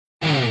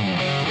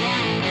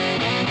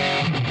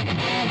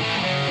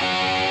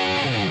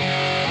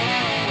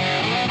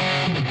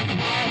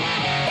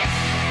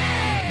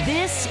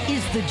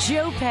The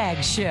Joe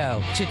Pags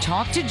Show. To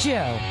talk to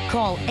Joe,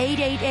 call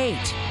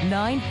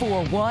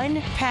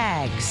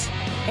 888-941-PAGS.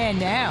 And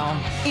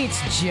now,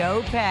 it's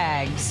Joe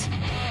Pags.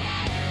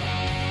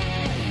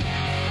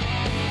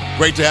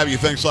 Great to have you.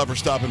 Thanks a lot for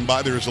stopping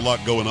by. There is a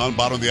lot going on.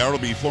 Bottom of the hour will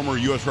be former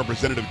U.S.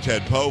 Representative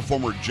Ted Poe,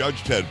 former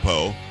Judge Ted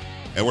Poe.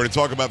 And we're going to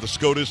talk about the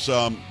SCOTUS,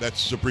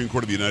 that's the Supreme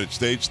Court of the United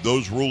States,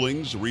 those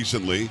rulings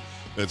recently.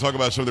 We're going to talk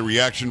about some of the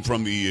reaction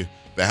from the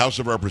House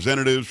of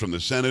Representatives, from the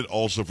Senate,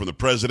 also from the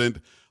President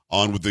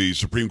on what the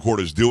Supreme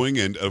Court is doing.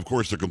 And, of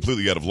course, they're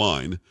completely out of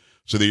line.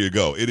 So there you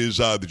go. It is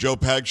the Joe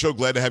Pags Show.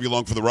 Glad to have you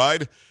along for the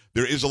ride.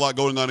 There is a lot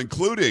going on,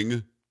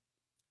 including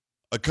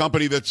a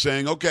company that's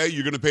saying, okay,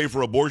 you're going to pay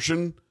for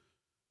abortion.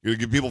 You're going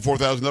to give people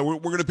 $4,000. We're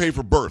going to pay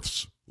for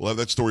births. We'll have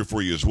that story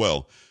for you as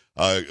well.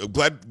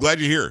 Glad you're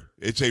here.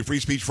 It's a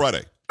Free Speech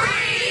Friday.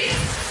 Free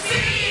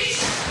Speech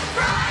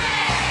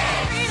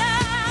Friday!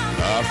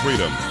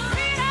 Freedom.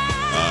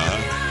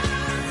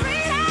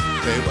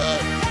 Say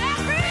what?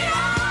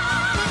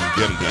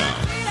 Get it now.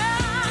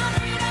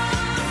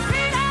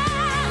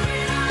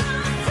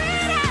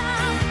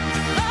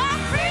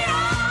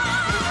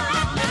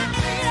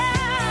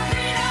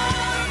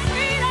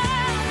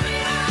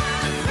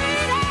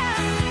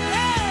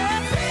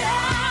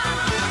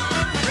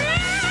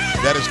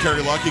 That is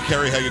Carrie Lockie.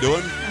 Carrie, how you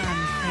doing?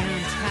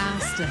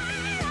 Fantastic.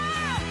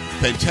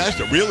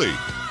 Fantastic, really?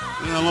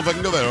 I don't know if I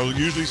can go there. I'll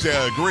usually say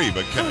I agree,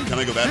 but can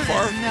I go that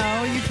far?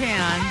 No, you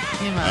can.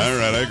 You must. All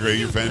right, I agree.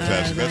 You're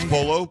fantastic. That's thank you.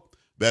 Polo.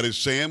 That is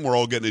Sam. We're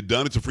all getting it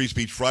done. It's a Free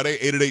Speech Friday.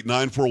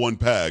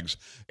 888-941-PAGS.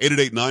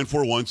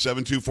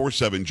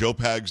 888-941-7247.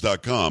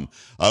 JoePags.com.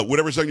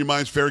 Whatever's on your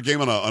mind's fair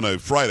game on a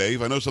Friday.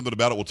 If I know something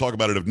about it, we'll talk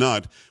about it. If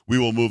not, we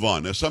will move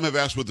on. Now, some have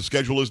asked what the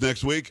schedule is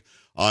next week.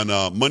 On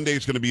Monday,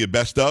 it's going to be a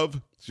best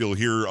of. So you'll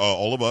hear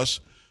all of us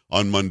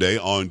on Monday.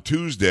 On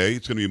Tuesday,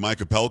 it's going to be Mike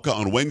Opelka.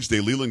 On Wednesday,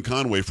 Leland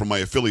Conway from my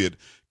affiliate,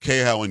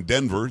 KHOW in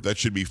Denver. That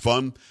should be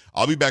fun.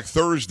 I'll be back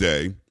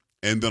Thursday.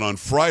 And then on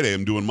Friday,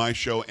 I'm doing my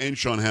show and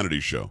Sean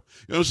Hannity's show.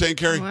 You know what I'm saying,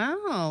 Carrie?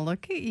 Wow,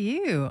 look at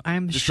you.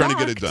 I'm Just shocked.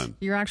 trying to get it done.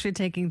 You're actually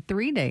taking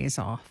 3 days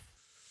off.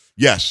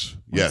 Yes.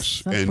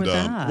 What's up And with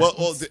that? well,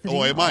 What's the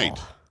I deal? might.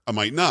 I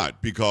might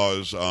not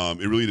because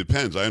it really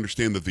depends. I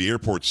understand that the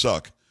airports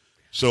suck.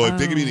 So if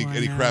they give me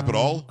any crap at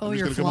all, Oh, I'm just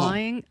you're going to come home.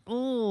 flying?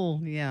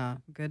 Oh, yeah.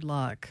 Good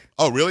luck.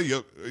 Oh, really?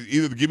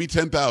 Either give me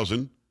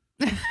 $10,000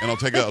 and I'll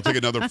take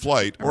another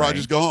flight, or I'll Right.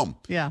 just go home.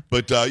 Yeah.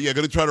 But going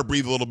to try to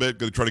breathe a little bit.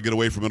 Going to try to get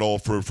away from it all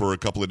for a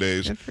couple of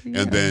days, Good for you.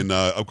 and then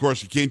of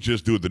course you can't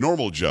just do the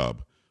normal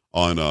job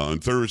on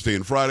Thursday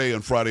and Friday. On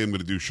Friday, I'm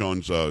going to do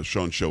Sean's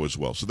show as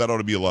well. So that ought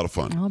to be a lot of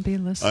fun. I'll be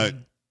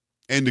listening.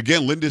 And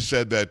again, Linda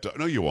said that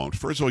no, you won't.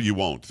 First of all, you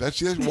won't.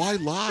 That's why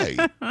lie.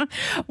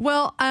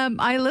 Well,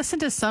 I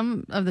listened to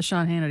some of the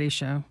Sean Hannity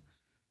show.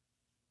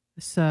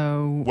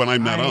 So When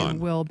I'm not I on.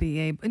 will be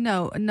able.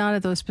 No, not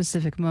at those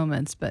specific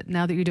moments. But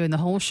now that you're doing the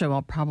whole show,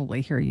 I'll probably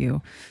hear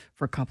you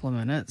for a couple of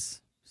minutes.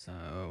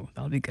 So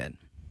that'll be good.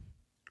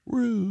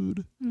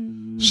 Rude.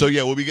 So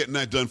yeah, we'll be getting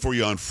that done for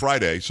you on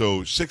Friday.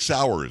 So 6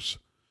 hours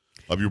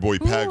of your boy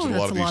Pags Ooh, in a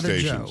lot of that's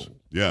these a lot of stations. Joe.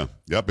 Yeah,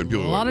 yep. And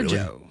people A are lot like, of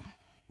really? Joe.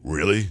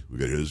 Really? We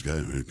got to hear this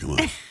guy? Come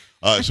on.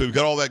 So we've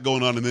got all that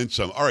going on and then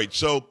some. All right,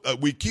 so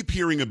we keep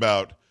hearing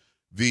about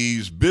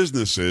these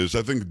businesses.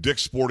 I think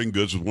Dick's Sporting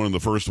Goods was one of the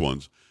first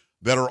ones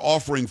that are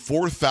offering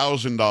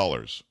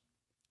 $4,000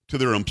 to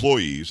their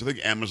employees. I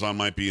think Amazon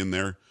might be in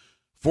there.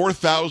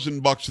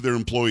 $4,000 to their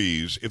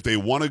employees if they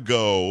want to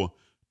go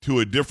to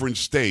a different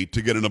state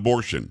to get an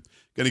abortion.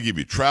 Going to give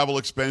you travel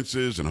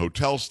expenses and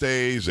hotel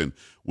stays and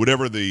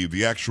whatever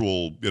the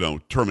actual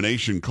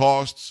termination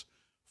costs.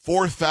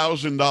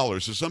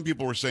 $4,000. So some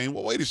people were saying,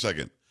 well, wait a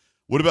second.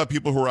 What about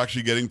people who are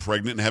actually getting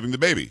pregnant and having the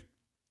baby?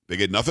 They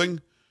get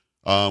nothing?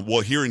 Well,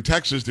 here in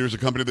Texas, there's a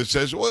company that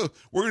says, well,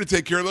 we're going to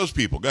take care of those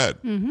people. Go ahead.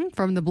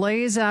 From the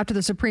blaze after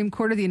the Supreme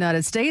Court of the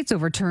United States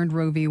overturned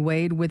Roe v.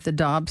 Wade with the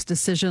Dobbs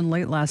decision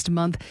late last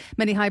month,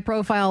 many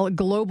high-profile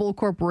global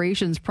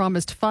corporations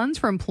promised funds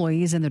for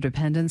employees and their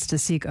dependents to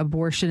seek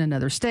abortion in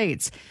other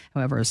states.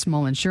 However, a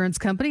small insurance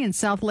company in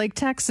South Lake,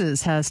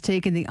 Texas, has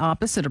taken the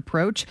opposite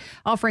approach,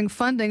 offering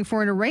funding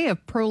for an array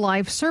of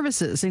pro-life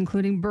services,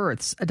 including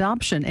births,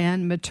 adoption,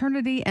 and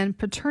maternity and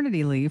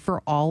paternity leave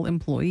for all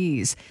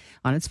employees.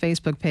 On its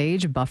Facebook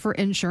page, Buffer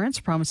Insurance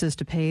promises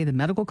to pay the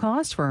medical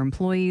costs for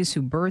employees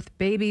who birth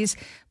babies,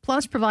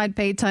 plus provide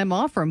paid time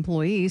off for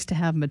employees to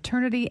have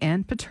maternity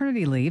and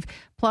paternity leave.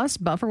 Plus,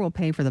 Buffer will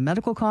pay for the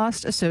medical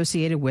costs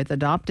associated with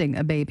adopting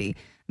a baby.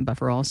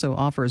 Buffer also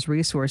offers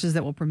resources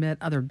that will permit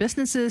other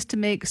businesses to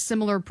make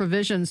similar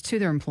provisions to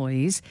their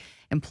employees.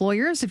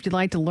 Employers, if you'd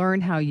like to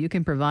learn how you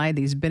can provide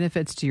these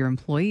benefits to your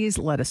employees,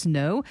 let us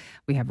know.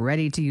 We have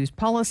ready-to-use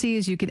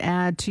policies you can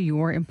add to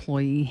your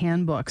employee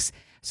handbooks.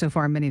 So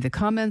far, many of the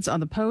comments on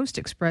the post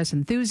express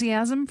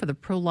enthusiasm for the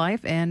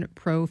pro-life and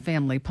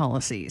pro-family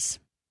policies.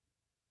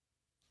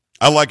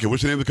 I like it.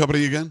 What's the name of the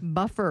company again?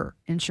 Buffer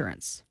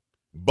Insurance.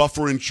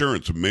 Buffer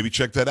Insurance. Maybe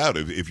check that out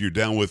if you're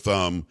down with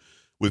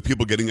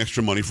people getting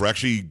extra money for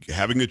actually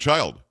having a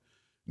child.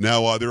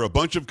 Now, there are a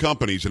bunch of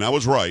companies, and I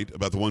was right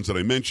about the ones that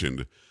I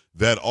mentioned,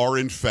 that are,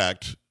 in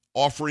fact,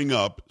 offering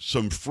up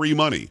some free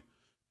money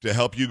to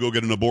help you go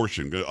get an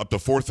abortion, up to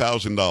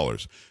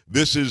 $4,000.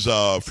 This is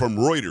from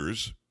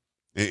Reuters,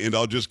 and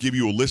I'll just give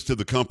you a list of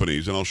the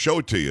companies, and I'll show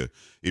it to you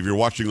if you're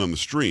watching on the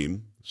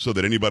stream so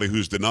that anybody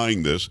who's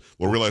denying this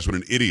will realize what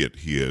an idiot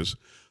he is.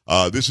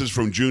 This is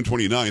from June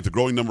 29th. A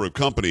growing number of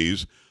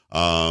companies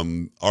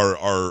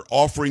are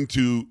offering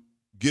to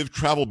give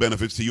travel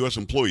benefits to U.S.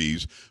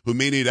 employees who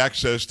may need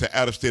access to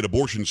out-of-state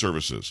abortion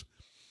services.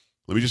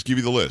 Let me just give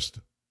you the list.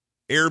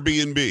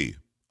 Airbnb,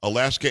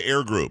 Alaska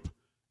Air Group,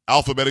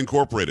 Alphabet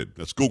Incorporated,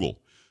 that's Google,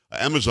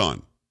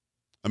 Amazon,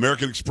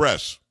 American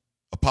Express,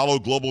 Apollo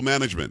Global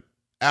Management,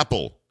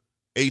 Apple,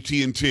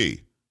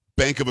 AT&T,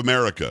 Bank of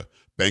America,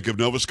 Bank of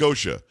Nova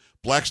Scotia,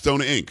 Blackstone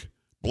Inc.,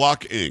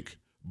 Block Inc.,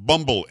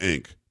 Bumble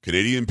Inc.,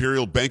 Canadian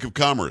Imperial Bank of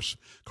Commerce,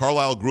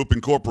 Carlyle Group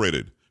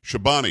Incorporated,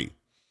 Shabani,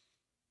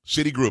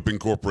 Citigroup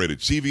Incorporated,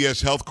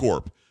 CVS Health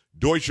Corp.,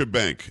 Deutsche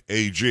Bank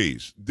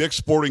AGs, Dick's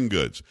Sporting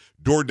Goods,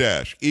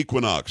 DoorDash,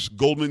 Equinox,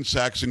 Goldman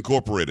Sachs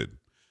Incorporated,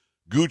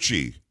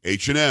 Gucci,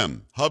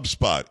 H&M,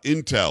 HubSpot,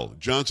 Intel,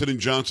 Johnson &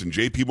 Johnson,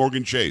 JP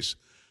Morgan Chase,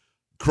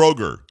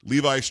 Kroger,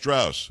 Levi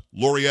Strauss,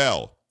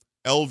 L'Oreal,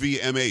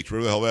 LVMH,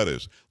 whatever the hell that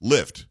is,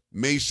 Lyft,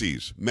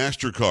 Macy's,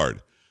 MasterCard,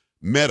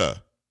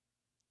 Meta,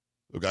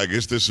 I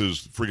guess this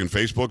is freaking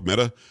Facebook,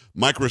 Meta,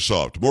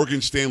 Microsoft,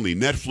 Morgan Stanley,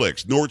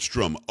 Netflix,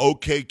 Nordstrom,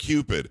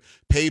 OkCupid,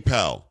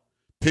 PayPal,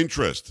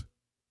 Pinterest,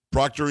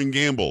 Procter &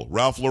 Gamble,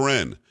 Ralph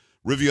Lauren,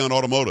 Rivian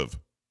Automotive,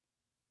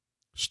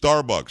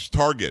 Starbucks,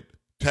 Target,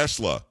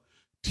 Tesla,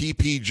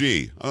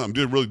 TPG. I'm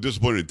really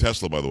disappointed in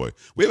Tesla, by the way.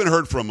 We haven't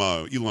heard from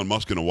Elon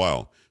Musk in a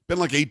while. Been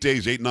like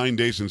 9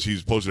 days since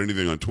he's posted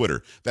anything on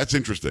Twitter. That's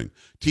interesting.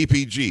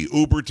 TPG,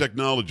 Uber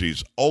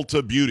Technologies,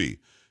 Ulta Beauty,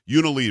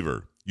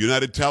 Unilever,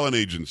 United Talent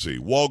Agency,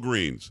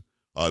 Walgreens,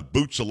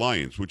 Boots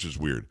Alliance, which is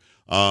weird,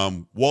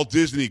 Walt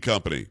Disney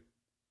Company,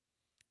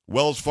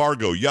 Wells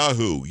Fargo,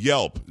 Yahoo,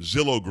 Yelp,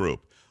 Zillow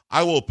Group.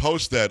 I will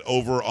post that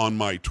over on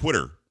my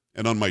Twitter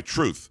and on my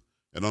Truth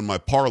and on my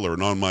Parler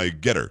and on my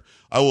Getter.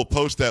 I will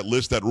post that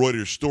list, that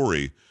Reuters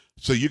story,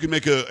 so you can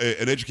make an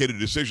educated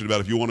decision about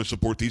if you want to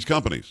support these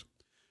companies.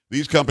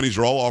 These companies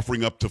are all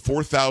offering up to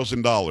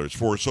 $4,000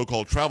 for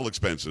so-called travel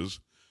expenses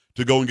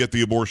to go and get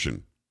the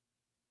abortion.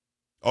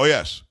 Oh,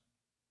 yes.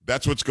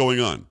 That's what's going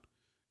on.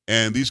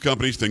 And these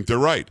companies think they're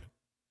right.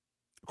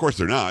 Of course,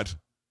 they're not.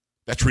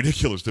 That's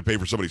ridiculous to pay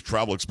for somebody's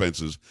travel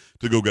expenses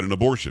to go get an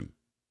abortion.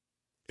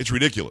 It's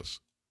ridiculous.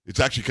 It's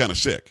actually kind of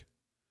sick.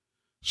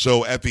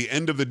 So at the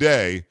end of the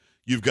day,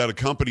 you've got a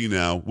company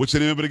now. What's the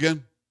name of it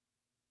again?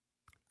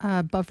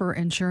 Buffer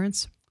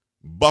Insurance.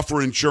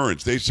 Buffer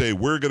Insurance. They say,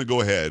 we're going to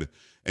go ahead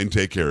and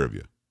take care of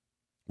you.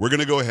 We're going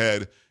to go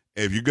ahead.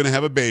 If you're going to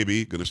have a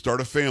baby, going to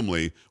start a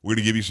family, we're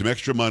going to give you some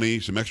extra money,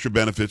 some extra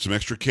benefits, some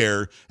extra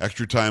care,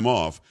 extra time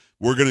off.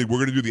 We're going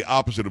to do the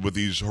opposite of what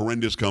these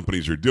horrendous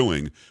companies are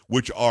doing,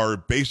 which are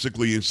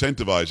basically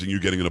incentivizing you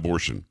getting an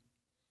abortion,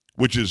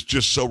 which is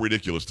just so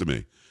ridiculous to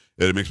me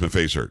that it makes my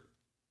face hurt.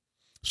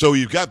 So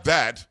you've got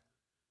that.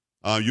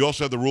 You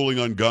also have the ruling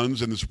on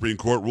guns in the Supreme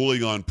Court,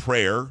 ruling on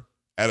prayer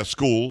at a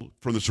school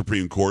from the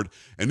Supreme Court,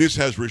 and this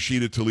has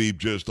Rashida Tlaib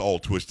just all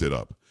twisted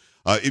up.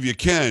 If you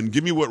can,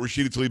 give me what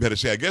Rashida Tlaib had to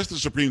say. I guess the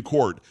Supreme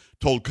Court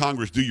told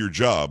Congress, do your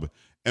job,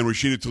 and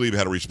Rashida Tlaib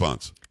had a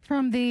response.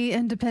 From the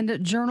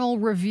Independent Journal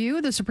Review,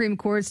 the Supreme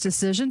Court's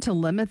decision to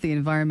limit the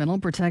Environmental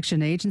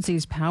Protection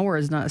Agency's power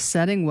is not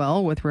setting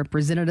well with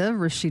Representative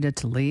Rashida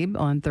Tlaib.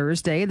 On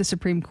Thursday, the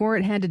Supreme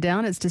Court handed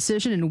down its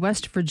decision in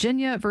West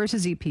Virginia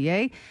versus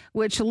EPA,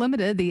 which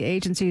limited the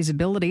agency's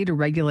ability to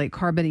regulate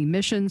carbon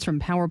emissions from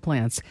power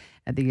plants.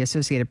 The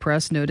Associated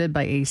Press noted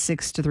by a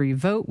 6-3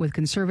 vote with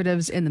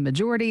conservatives in the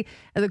majority,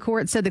 the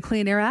court said the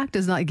Clean Air Act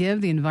does not give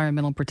the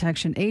Environmental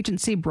Protection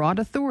Agency broad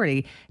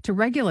authority to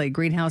regulate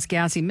greenhouse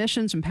gas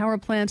emissions from power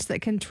plants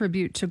that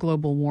contribute to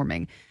global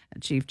warming.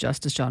 Chief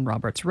Justice John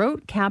Roberts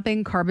wrote,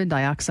 capping carbon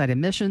dioxide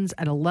emissions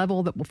at a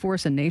level that will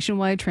force a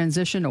nationwide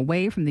transition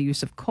away from the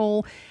use of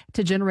coal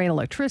to generate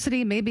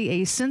electricity may be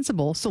a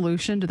sensible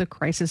solution to the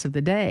crisis of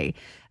the day.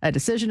 A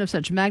decision of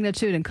such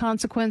magnitude and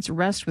consequence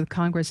rests with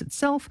Congress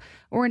itself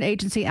or an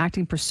agency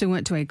acting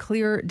pursuant to a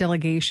clear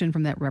delegation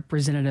from that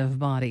representative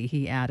body,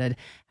 he added.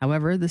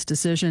 However, this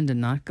decision did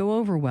not go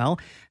over well.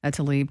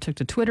 Tlaib took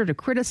to Twitter to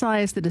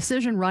criticize the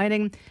decision,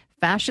 writing,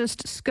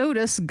 fascist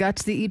SCOTUS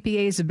guts the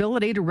EPA's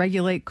ability to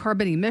regulate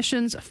carbon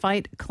emissions,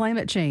 fight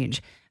climate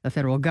change. The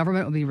federal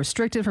government will be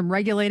restricted from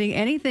regulating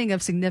anything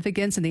of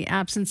significance in the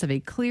absence of a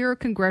clear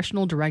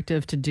congressional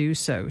directive to do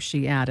so,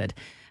 she added.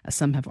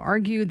 Some have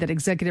argued that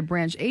executive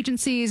branch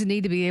agencies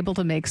need to be able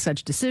to make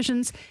such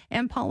decisions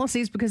and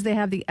policies because they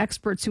have the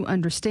experts who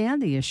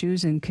understand the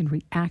issues and can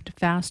react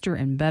faster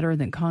and better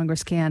than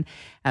Congress can.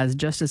 As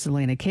Justice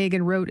Elena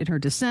Kagan wrote in her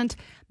dissent,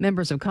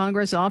 members of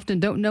Congress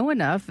often don't know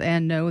enough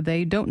and know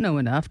they don't know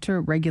enough to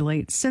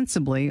regulate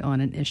sensibly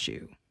on an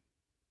issue.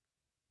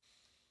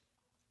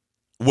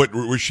 What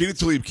Rashida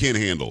Tlaib can't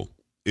handle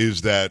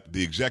is that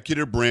the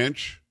executive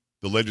branch,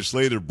 the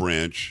legislative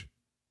branch,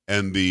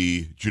 and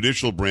the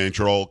judicial branch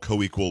are all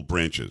co-equal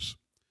branches.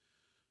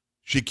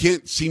 She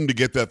can't seem to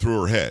get that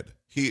through her head.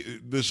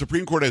 The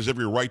Supreme Court has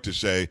every right to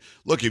say,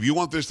 look, if you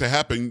want this to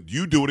happen,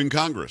 you do it in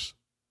Congress.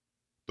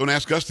 Don't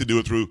ask us to do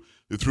it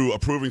through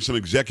approving some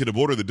executive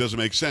order that doesn't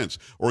make sense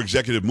or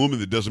executive movement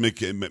that doesn't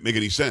make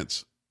any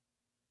sense.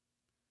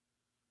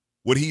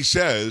 What he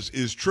says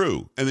is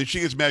true. And then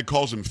she gets mad,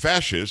 calls him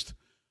fascist,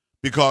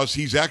 because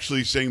he's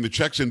actually saying the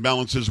checks and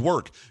balances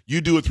work. You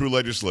do it through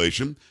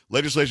legislation.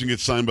 Legislation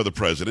gets signed by the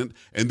president,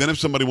 and then if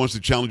somebody wants to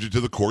challenge it to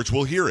the courts,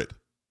 we'll hear it.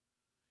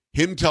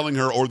 Him telling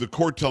her or the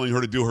court telling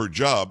her to do her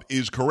job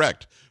is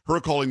correct. Her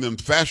calling them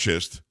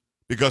fascist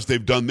because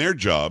they've done their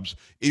jobs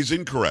is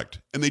incorrect,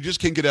 and they just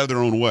can't get out of their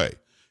own way.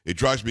 It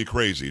drives me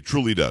crazy. It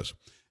truly does.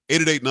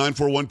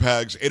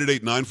 888-941-PAGS,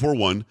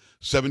 888-941-7247,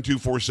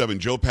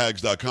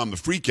 joepags.com. The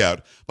freak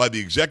out by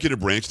the executive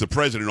branch, the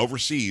president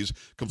overseas,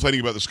 complaining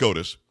about the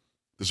SCOTUS,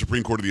 the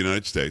Supreme Court of the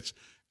United States,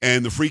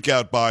 and the freak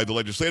out by the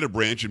legislative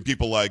branch and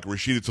people like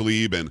Rashida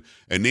Tlaib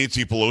and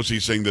Nancy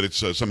Pelosi saying that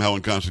it's somehow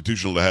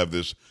unconstitutional to have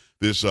this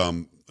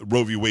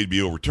Roe v. Wade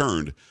be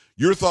overturned.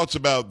 Your thoughts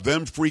about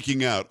them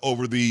freaking out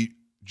over the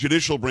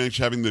judicial branch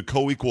having the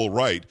co-equal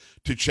right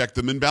to check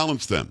them and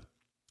balance them.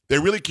 They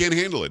really can't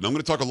handle it. And I'm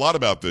going to talk a lot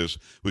about this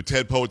with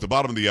Ted Poe at the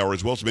bottom of the hour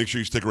as well, so make sure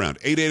you stick around.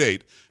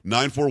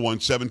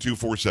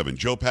 888-941-7247,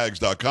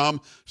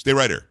 joepags.com. Stay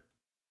right here.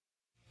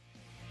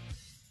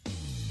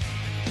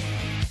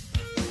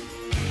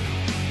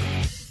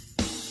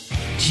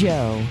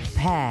 Joe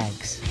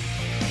Pags.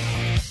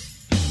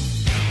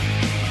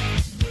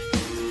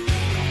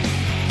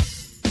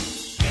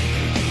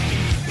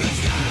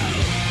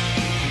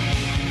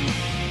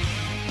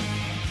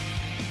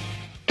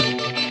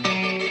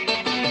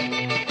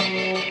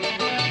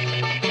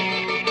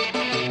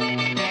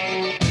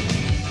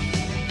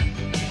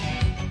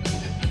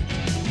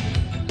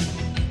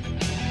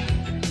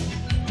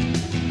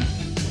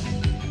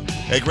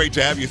 Hey, great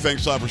to have you.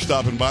 Thanks a lot for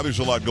stopping by. There's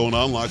a lot going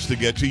on, lots to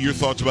get to. Your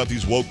thoughts about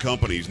these woke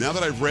companies. Now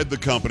that I've read the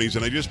companies,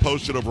 and I just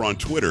posted over on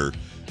Twitter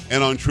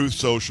and on Truth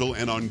Social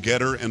and on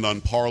Getter and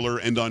on Parler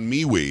and on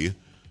MeWe,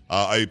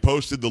 I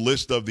posted the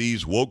list of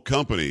these woke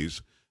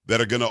companies that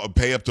are going to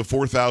pay up to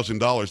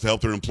 $4,000 to help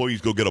their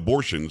employees go get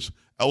abortions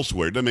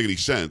elsewhere. It doesn't make any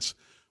sense.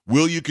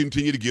 Will you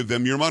continue to give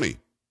them your money?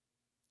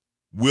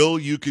 Will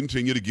you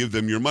continue to give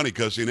them your money?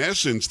 Because in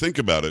essence, think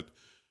about it,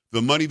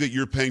 the money that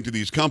you're paying to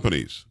these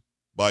companies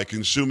by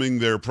consuming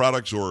their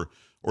products or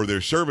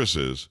their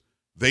services,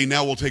 they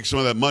now will take some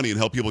of that money and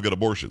help people get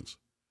abortions.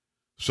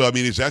 So, I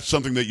mean, is that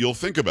something that you'll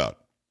think about?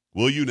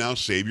 Will you now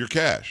save your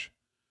cash?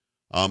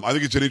 I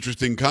think it's an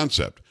interesting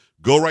concept.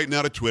 Go right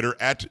now to Twitter,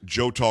 at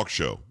Joe Talk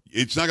Show.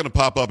 It's not going to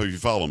pop up if you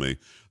follow me.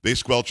 They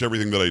squelch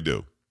everything that I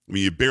do. I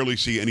mean, you barely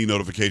see any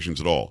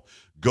notifications at all.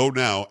 Go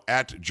now,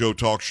 at Joe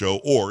Talk Show,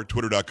 or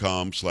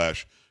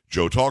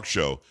twitter.com/Joe Talk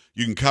Show.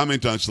 You can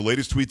comment on it's the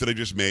latest tweet that I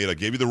just made. I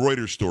gave you the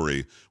Reuters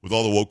story with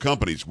all the woke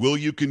companies. Will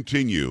you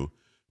continue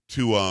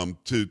to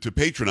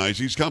patronize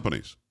these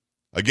companies?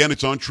 Again,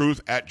 it's on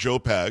Truth, at Joe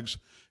Pags.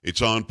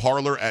 It's on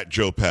Parler, at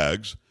Joe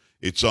Pags.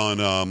 It's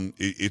on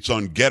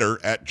Getter,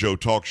 at Joe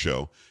Talk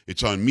Show.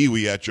 It's on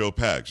MeWe, at Joe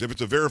Pags. If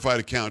it's a verified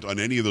account on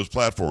any of those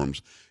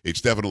platforms,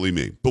 it's definitely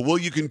me. But will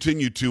you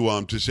continue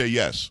to say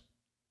yes?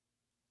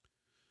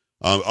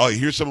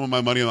 Here's some of my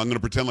money, and I'm going to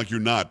pretend like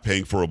you're not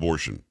paying for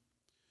abortion.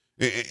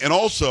 And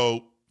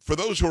also, for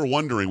those who are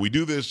wondering, we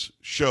do this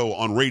show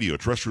on radio,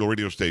 terrestrial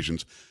radio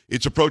stations.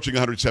 It's approaching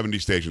 170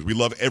 stations. We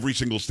love every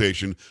single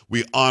station.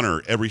 We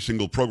honor every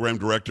single program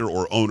director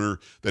or owner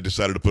that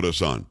decided to put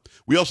us on.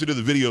 We also do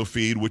the video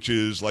feed, which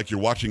is like you're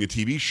watching a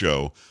TV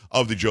show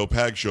of the Joe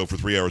Pags Show for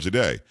 3 hours a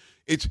day.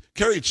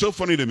 Carrie, it's so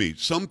funny to me.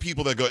 Some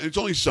people that go, it's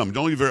only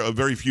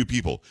very few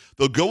people.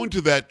 They'll go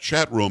into that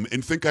chat room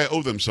and think I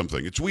owe them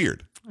something. It's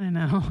weird. I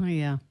know,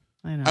 yeah,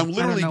 I know. I'm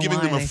literally giving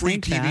them a free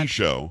TV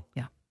show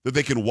that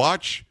they can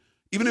watch,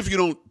 even if you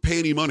don't pay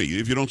any money,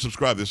 if you don't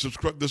subscribe. It's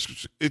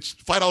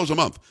 $5 a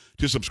month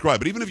to subscribe.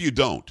 But even if you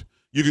don't,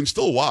 you can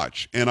still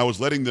watch. And I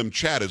was letting them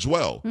chat as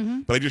well.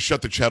 Mm-hmm. But I just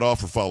shut the chat off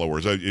for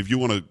followers. If you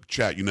want to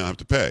chat, you now have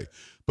to pay.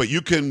 But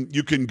you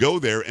can go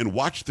there and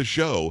watch the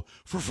show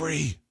for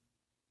free.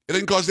 It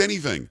didn't cost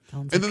anything.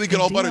 And then they get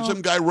all about it.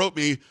 Some guy wrote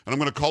me, and I'm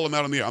going to call him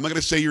out on the air. I'm not going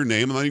to say your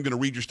name. I'm not even going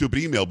to read your stupid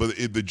email. But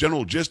the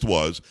general gist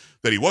was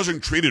that he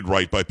wasn't treated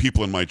right by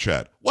people in my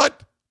chat.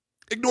 What?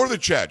 Ignore the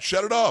chat.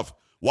 Shut it off.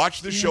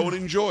 Watch the show and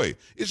enjoy.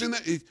 Isn't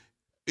that?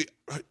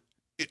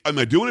 Am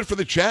I doing it for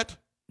the chat?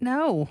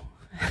 No.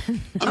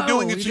 I'm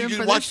doing it so you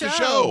can watch the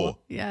show.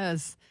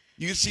 Yes.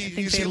 You see,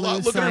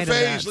 look at her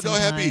face. Look how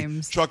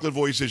happy Chocolate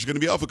Voice is. She's going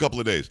to be off a couple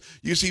of days.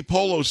 You see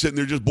Polo sitting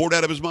there just bored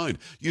out of his mind.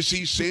 You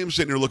see Sam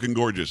sitting there looking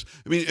gorgeous.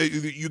 I mean,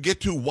 you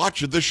get to watch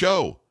the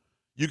show.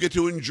 You get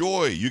to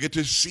enjoy. You get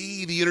to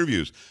see the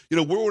interviews. You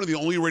know, we're one of the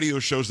only radio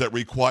shows that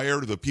require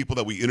the people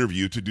that we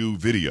interview to do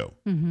video.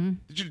 Mm-hmm.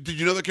 Did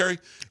you know that, Carrie?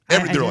 They're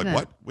like, that.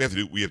 What? We have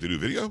to do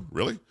video?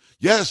 Really?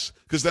 Yes,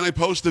 because then I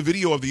post the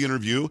video of the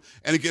interview,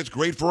 and it gets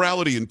great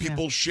virality, and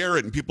people share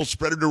it, and people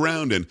spread it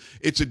around, and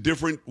it's a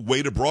different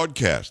way to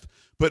broadcast.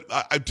 But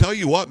I tell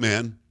you what,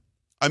 man,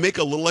 I make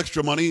a little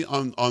extra money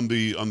on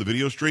the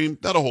video stream.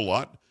 Not a whole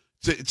lot.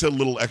 It's a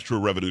little extra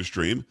revenue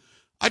stream.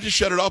 I just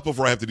shut it off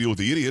before I have to deal with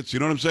the idiots. You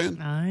know what I'm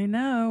saying? I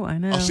know.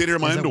 I'll sit here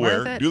in my Is it underwear,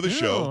 worth it? do the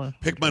show, Ew.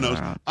 pick my nose.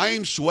 I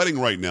am sweating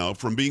right now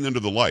from being under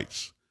the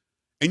lights.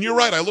 And you're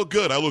right. I look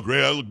good. I look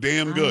great. I look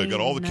damn good.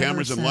 Got all the never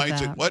cameras and said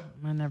lights. that. And what?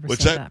 I never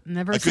What's said that? that.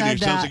 Never I said couldn't. It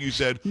sounds that. like you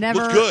said, Never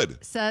looks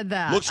good. said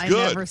that. Looks I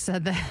good. never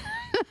said that.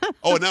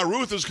 Oh, and now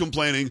Ruth is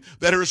complaining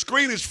that her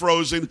screen is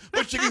frozen,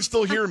 but she can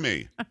still hear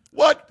me.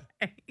 What?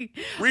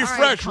 Refresh, All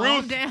right,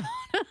 calm Ruth. down.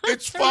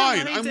 It's fine.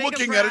 Everybody I'm take a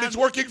looking at it. breath. It's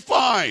working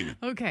fine.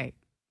 Okay.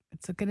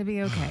 It's going to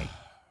be okay.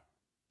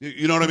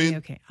 You know what I mean?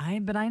 Okay.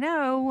 But I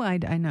know. I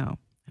know.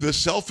 The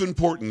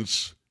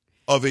self-importance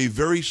of a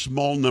very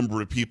small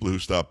number of people who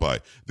stop by.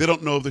 They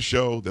don't know the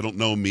show. They don't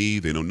know me.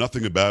 They know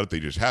nothing about it. They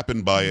just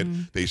happened by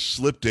it. They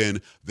slipped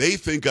in. They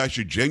think I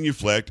should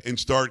genuflect and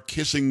start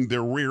kissing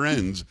their rear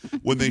ends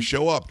when they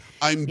show up.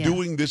 I'm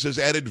doing this as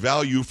added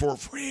value for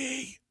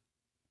free.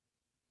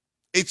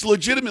 It's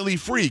legitimately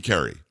free,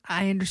 Carrie.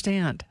 I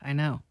understand. I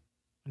know.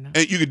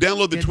 And you could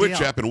download the Good Twitch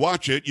deal. app and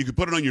watch it. You could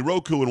put it on your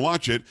Roku and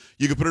watch it.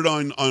 You could put it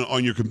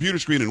on your computer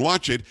screen and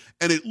watch it.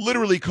 And it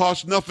literally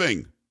costs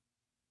nothing.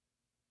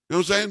 You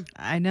know what I'm saying?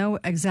 I know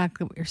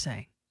exactly what you're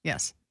saying.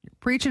 Yes. You're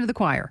preaching to the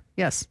choir.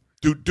 Yes.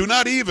 Do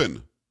not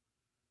even.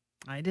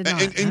 I did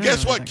not. And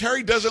guess what?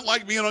 Carrie doesn't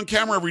like being on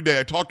camera every day.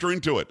 I talked her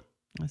into it.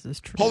 This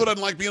is true. Paula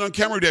doesn't like being on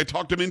camera every day. I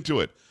talked him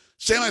into it.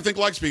 Sam, I think,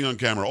 likes being on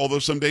camera, although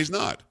some days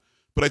not.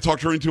 But I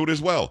talked her into it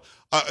as well.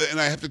 And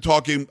I have to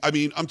talk him. I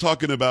mean, I'm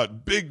talking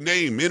about big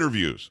name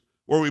interviews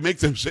where we make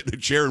them sit in a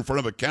chair in front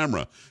of a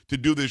camera to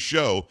do this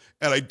show.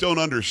 And I don't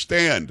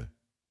understand.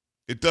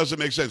 It doesn't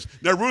make sense.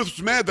 Now,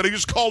 Ruth's mad that I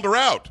just called her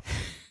out.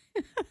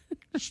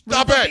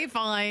 Stop She'll it. be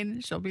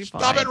fine. She'll be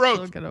fine. Stop it, Ruth.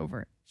 She'll get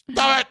over it.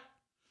 Stop it.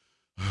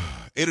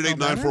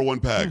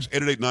 888-941-PAGS.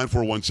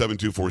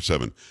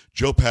 888-941-7247.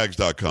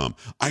 JoePags.com.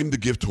 I'm the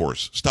gift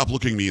horse. Stop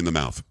looking me in the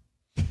mouth.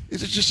 It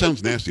just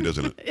sounds nasty,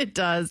 doesn't it? It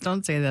does.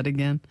 Don't say that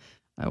again.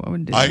 I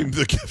wouldn't do I'm that.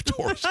 the gift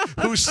horse.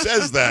 Who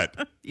says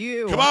that?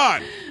 You. Come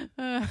on.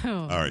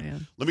 Oh, All right.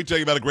 man. Let me tell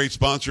you about a great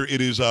sponsor.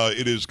 It is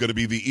going to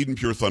be the Eden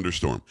Pure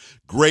Thunderstorm.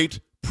 Great,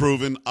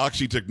 proven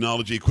oxy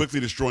technology, quickly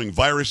destroying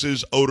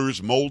viruses,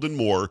 odors, mold, and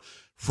more.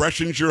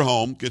 Freshens your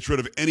home, gets rid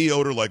of any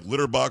odor like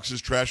litter boxes,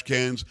 trash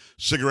cans,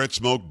 cigarette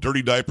smoke,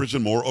 dirty diapers,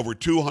 and more. Over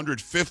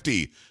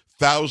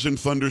 250,000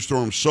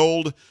 Thunderstorms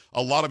sold.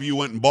 A lot of you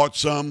went and bought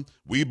some.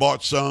 We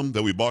bought some.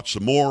 Then we bought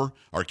some more.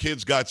 Our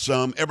kids got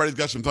some. Everybody's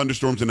got some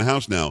Thunderstorms in the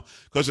house now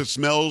because it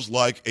smells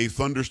like a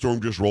thunderstorm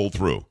just rolled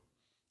through.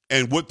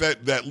 And what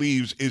that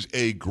leaves is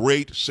a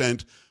great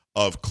scent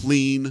of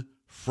clean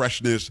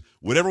freshness.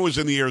 Whatever was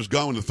in the air is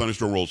gone when the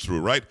thunderstorm rolls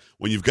through, right?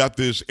 When you've got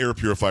this air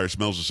purifier, it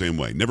smells the same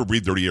way. Never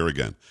breathe dirty air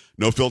again.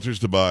 No filters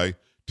to buy.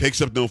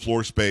 Takes up no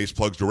floor space.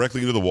 Plugs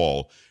directly into the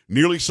wall.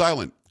 Nearly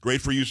silent.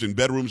 Great for use in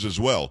bedrooms as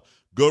well.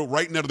 Go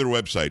right now to their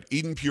website,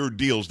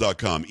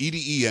 EdenPureDeals.com,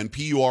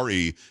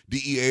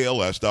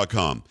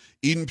 EdenPureDeals.com,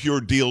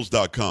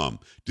 EdenPureDeals.com.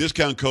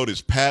 Discount code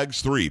is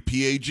PAGS3,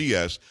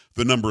 P-A-G-S,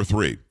 the number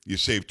 3. You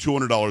save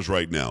 $200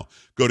 right now.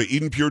 Go to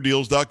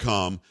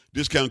EdenPureDeals.com,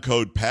 discount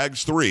code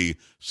PAGS3,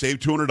 save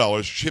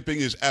 $200.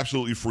 Shipping is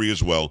absolutely free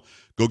as well.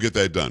 Go get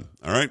that done,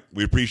 all right?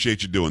 We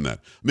appreciate you doing that.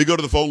 Let me go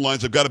to the phone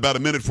lines. I've got about a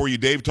minute for you,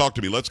 Dave. Talk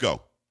to me. Let's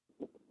go.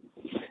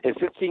 In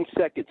 15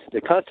 seconds,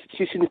 the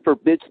Constitution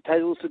forbids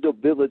titles of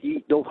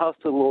nobility, no House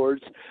of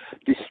Lords,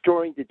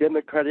 destroying the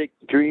democratic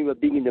dream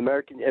of being an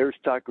American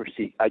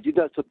aristocracy. I do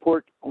not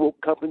support woke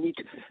companies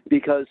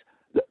because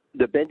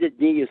the bended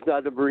knee is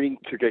not a Marine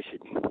tradition.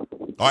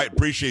 All right,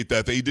 appreciate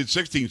that. He did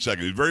 16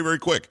 seconds. Very, very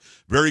quick.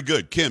 Very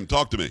good. Kim,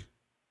 talk to me.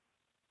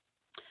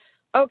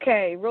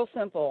 Okay, real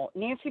simple.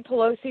 Nancy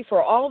Pelosi,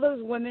 for all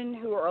those women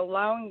who are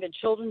allowing the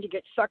children to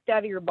get sucked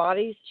out of your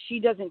bodies, she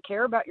doesn't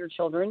care about your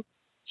children.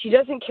 She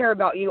doesn't care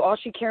about you. All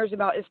she cares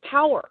about is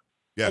power.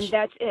 Yes. And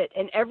that's it.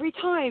 And every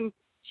time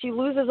she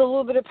loses a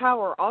little bit of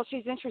power, all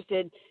she's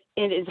interested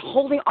in is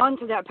holding on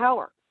to that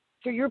power.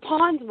 So your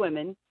pawns,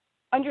 women,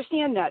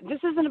 understand that. This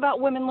isn't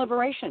about women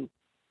liberation.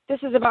 This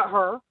is about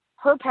her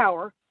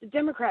power, the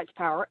Democrats'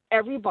 power.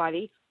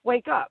 Everybody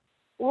wake up.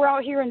 We're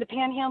out here in the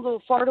panhandle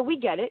of Florida. We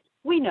get it.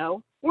 We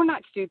know. We're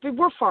not stupid.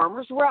 We're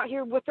farmers. We're out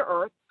here with the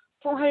earth.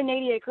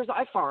 480 acres.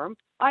 I farm.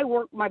 I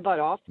work my butt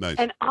off. Nice.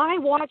 And I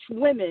watch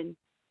women,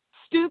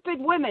 stupid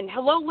women.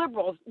 Hello,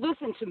 liberals.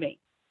 Listen to me.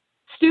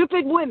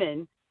 Stupid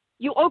women.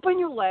 You open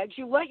your legs.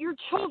 You let your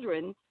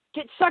children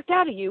get sucked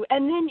out of you.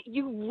 And then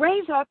you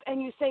raise up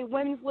and you say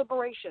women's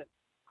liberation.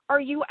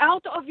 Are you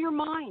out of your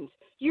minds?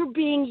 You're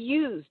being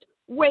used.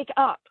 Wake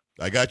up.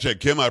 I got you,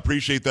 Kim. I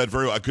appreciate that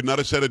very well. I could not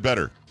have said it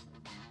better.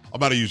 I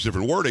might have used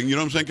different wording, you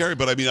know what I'm saying, Carrie?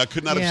 But, I mean, I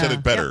could not have said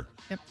it better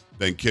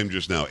than Kim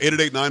just now.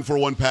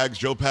 888-941-PAGS,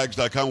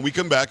 JoePags.com. When we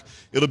come back,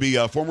 it'll be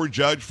former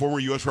judge, former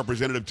U.S.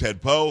 Representative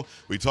Ted Poe.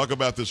 We talk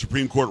about the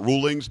Supreme Court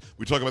rulings.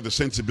 We talk about the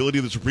sensibility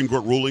of the Supreme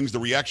Court rulings, the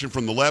reaction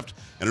from the left,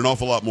 and an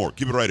awful lot more.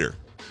 Keep it right here.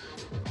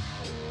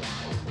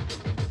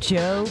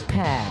 Joe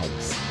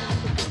Pags.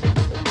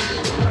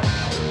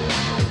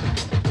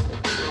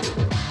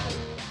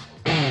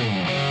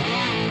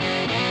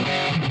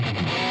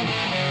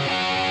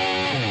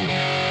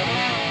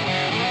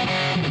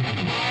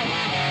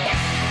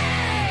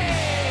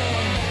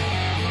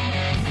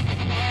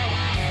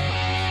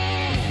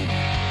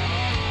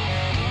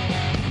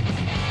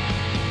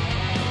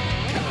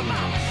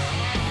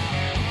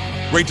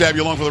 Great to have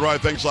you along for the ride.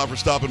 Thanks a lot for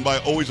stopping by.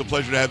 Always a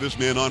pleasure to have this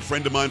man on.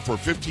 Friend of mine for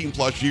 15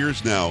 plus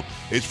years now.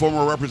 It's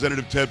former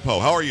Representative Ted Poe.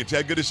 How are you,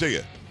 Ted? Good to see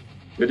you.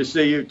 Good to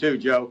see you too,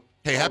 Joe.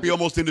 Hey, happy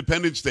almost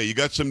Independence Day. You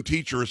got some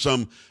teacher or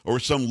some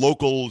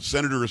local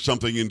senator or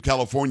something in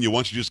California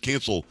wants to just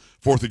cancel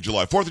 4th of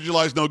July. 4th of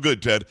July is no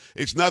good, Ted.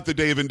 It's not the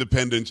day of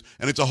independence,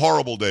 and it's a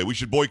horrible day. We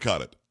should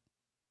boycott it.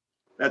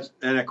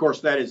 And of course,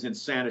 that is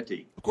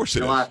insanity. Of course it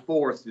July is.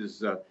 4th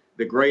is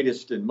the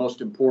greatest and most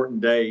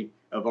important day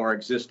of our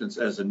existence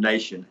as a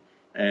nation.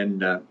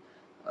 And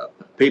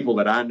people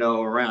that I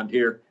know around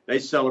here, they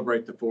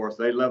celebrate the 4th.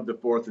 They love the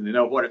 4th, and they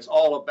know what it's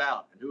all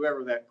about. And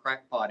whoever that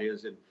crackpot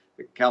is in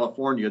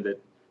California that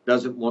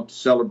doesn't want to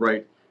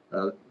celebrate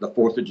the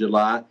 4th of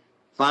July,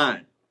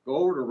 fine. Go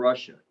over to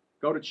Russia.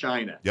 Go to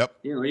China. Yep.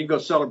 You can go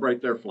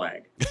celebrate their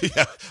flag.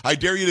 Yeah, I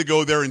dare you to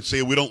go there and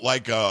say we don't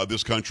like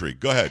this country.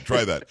 Go ahead,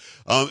 try that.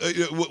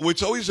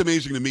 What's always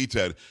amazing to me,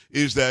 Ted,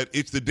 is that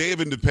it's the day of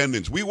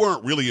independence. We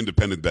weren't really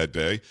independent that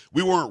day.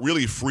 We weren't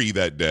really free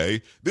that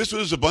day. This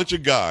was a bunch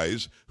of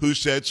guys who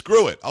said,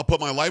 screw it. I'll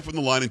put my life on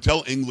the line and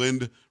tell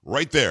England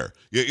right there.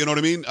 You know what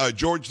I mean?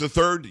 George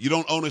III, you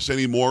don't own us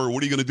anymore.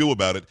 What are you going to do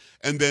about it?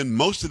 And then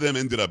most of them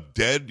ended up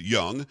dead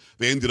young.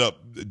 They ended up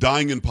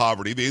dying in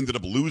poverty. They ended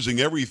up losing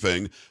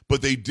everything.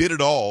 But they did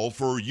it all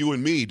for you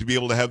and me to be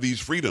able to have these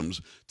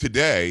freedoms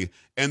today,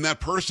 and that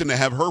person to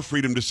have her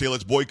freedom to say,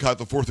 let's boycott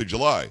the 4th of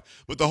July.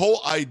 But the whole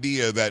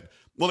idea that,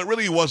 well, it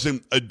really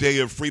wasn't a day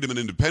of freedom and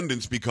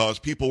independence because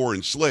people were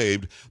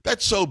enslaved,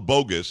 that's so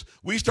bogus.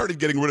 We started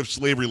getting rid of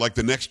slavery like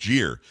the next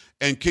year,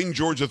 and King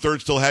George III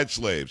still had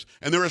slaves.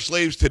 And there are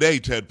slaves today,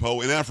 Ted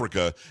Poe, in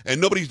Africa,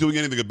 and nobody's doing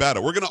anything about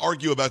it. We're going to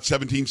argue about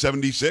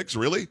 1776,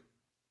 really?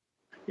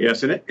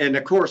 Yes, and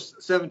of course,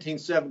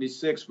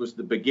 1776 was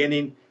the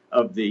beginning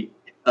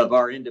of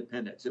our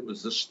independence. It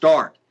was the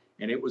start,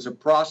 and it was a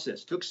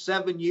process. It took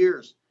 7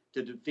 years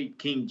to defeat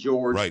King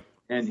George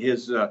and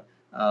his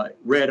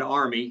Red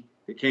Army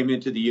that came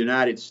into the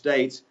United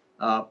States.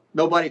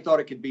 Nobody thought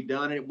it could be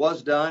done, and it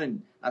was done.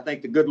 And I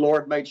think the good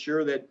Lord made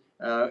sure that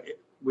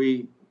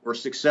we were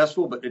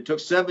successful. But it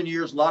took 7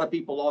 years. A lot of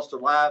people lost their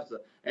lives.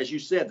 As you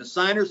said, the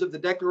signers of the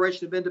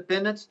Declaration of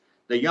Independence,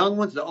 the young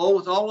ones, the old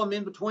ones, all of them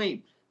in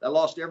between. They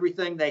lost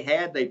everything they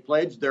had. They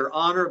pledged their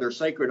honor, their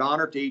sacred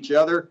honor to each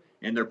other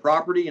and their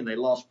property, and they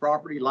lost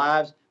property,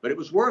 lives. But it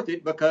was worth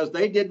it because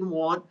they didn't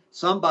want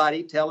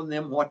somebody telling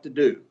them what to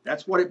do.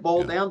 That's what it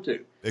boiled down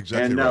to.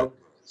 Exactly. And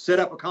set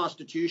up a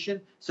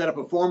constitution, set up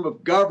a form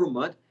of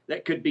government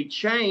that could be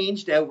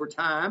changed over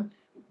time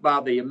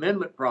by the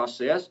amendment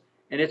process.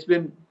 And it's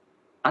been,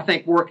 I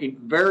think, working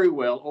very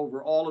well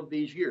over all of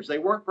these years. They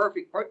weren't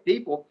perfect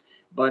people,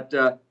 but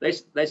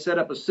they set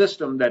up a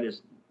system that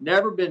has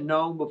never been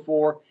known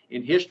before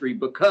in history,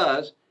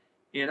 because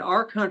in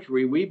our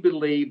country, we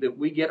believe that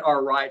we get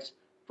our rights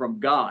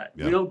from God.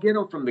 Yeah. We don't get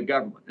them from the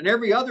government. And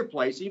every other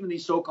place, even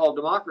these so-called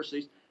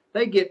democracies,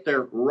 they get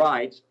their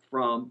rights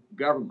from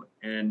government.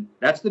 And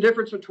that's the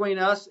difference between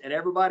us and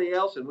everybody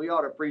else, and we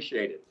ought to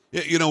appreciate it.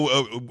 Yeah, you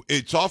know,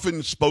 it's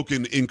often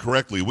spoken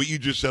incorrectly. What you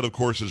just said, of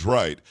course, is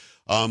right.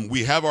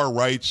 We have our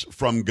rights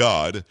from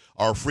God,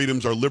 our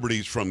freedoms, our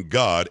liberties from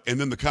God,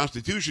 and then the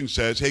Constitution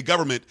says, hey,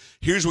 government,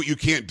 here's what you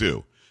can't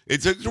do.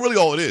 It's really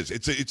all it is.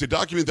 It's a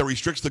document that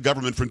restricts the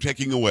government from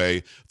taking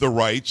away the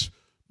rights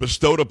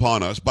bestowed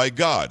upon us by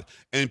God.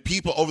 And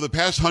people over the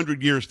past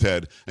 100 years,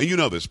 Ted, and you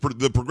know this,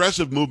 the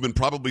progressive movement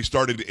probably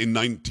started in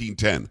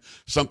 1910,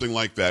 something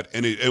like that.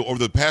 And over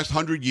the past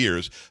 100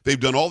 years, they've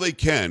done all they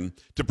can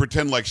to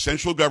pretend like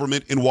central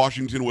government in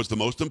Washington was the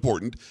most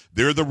important.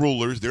 They're the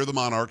rulers, they're the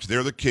monarchs,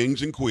 they're the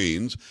kings and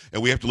queens,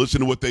 and we have to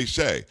listen to what they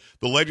say.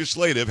 The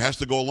legislative has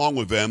to go along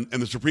with them,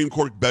 and the Supreme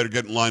Court better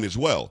get in line as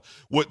well.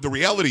 What the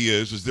reality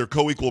is they're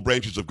co-equal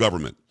branches of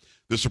government.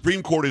 The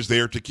Supreme Court is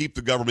there to keep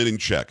the government in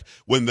check.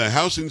 When the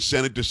House and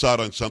Senate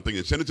decide on something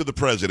and send it to the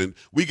president,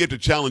 we get to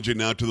challenge it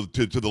now to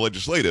the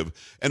legislative.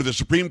 And if the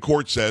Supreme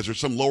Court says, or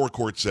some lower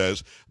court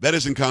says, that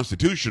isn't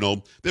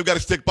constitutional, they've got to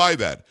stick by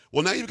that.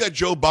 Well, now you've got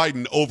Joe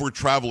Biden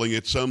over-traveling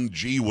at some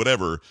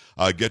whatever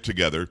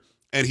get-together,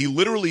 and he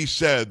literally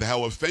said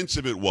how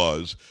offensive it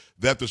was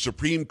that the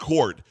Supreme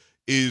Court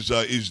is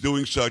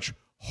doing such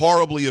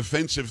horribly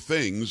offensive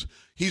things.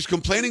 He's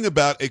complaining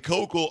about a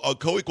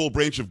co-equal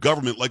branch of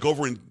government like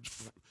over in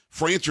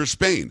France or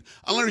Spain.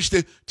 I don't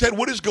understand. Ted,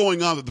 what is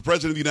going on that the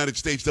President of the United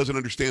States doesn't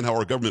understand how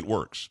our government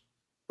works?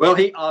 Well,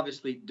 he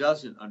obviously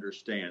doesn't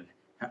understand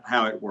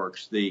how it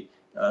works. The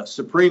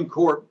Supreme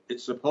Court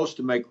is supposed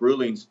to make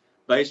rulings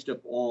based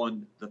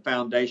upon the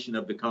foundation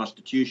of the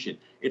Constitution.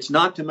 It's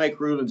not to make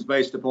rulings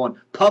based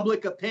upon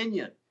public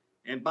opinion.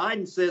 And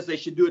Biden says they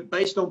should do it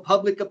based on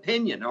public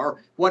opinion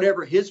or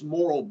whatever his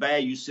moral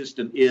value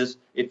system is,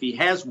 if he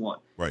has one.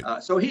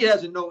 Right. So he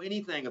doesn't know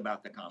anything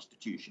about the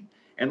Constitution.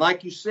 And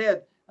like you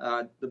said,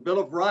 the Bill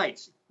of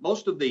Rights,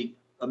 most of the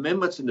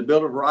amendments in the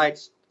Bill of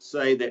Rights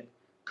say that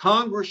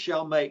Congress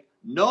shall make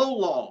no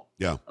law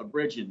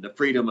abridging the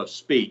freedom of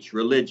speech,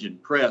 religion,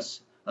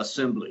 press,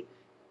 assembly,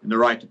 and the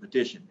right to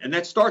petition. And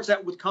that starts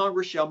out with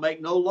Congress shall make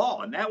no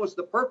law. And that was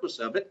the purpose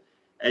of it,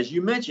 as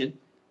you mentioned,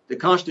 the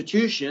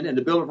Constitution and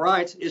the Bill of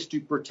Rights is to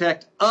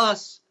protect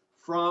us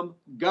from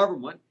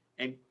government,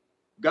 and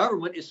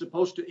government is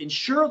supposed to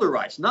ensure the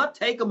rights, not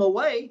take them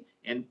away.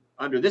 And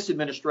under this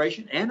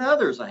administration and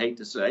others, I hate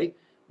to say,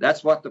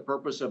 that's what the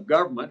purpose of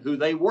government, who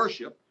they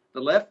worship.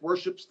 The left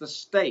worships the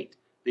state.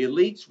 The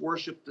elites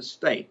worship the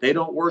state. They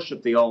don't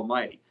worship the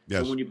Almighty.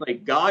 Yes. So when you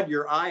make God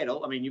your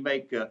idol, I mean, you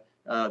make the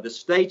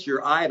state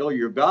your idol,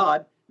 your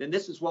God, then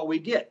this is what we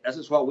get. This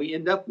is what we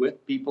end up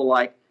with. People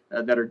like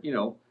that are,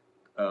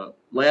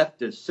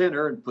 left and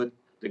center, and put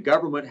the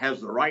government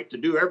has the right to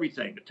do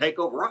everything, to take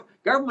over.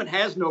 Government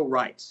has no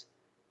rights.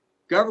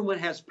 Government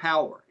has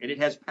power, and it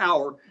has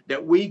power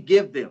that we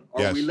give them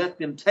or Yes. we let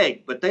them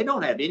take, but they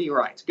don't have any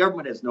rights.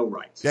 Government has no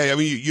rights. Yeah, I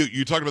mean,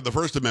 you talked about the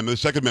First Amendment.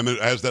 The Second Amendment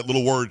has that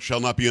little word,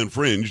 shall not be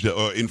infringed.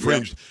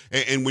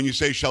 And when you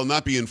say shall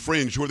not be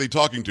infringed, who are they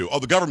talking to? Oh,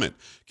 the government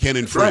can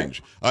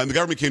infringe. And the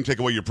government can't take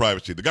away your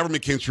privacy. The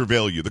government can't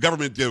surveil you. The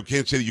government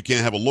can't say that you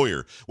can't have a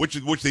lawyer, which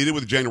they did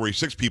with the January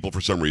 6 people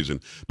for some reason.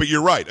 But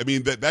you're right. I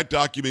mean, that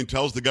document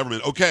tells the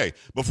government, okay,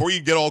 before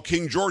you get all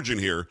King George in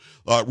here,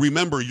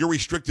 remember, you're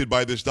restricted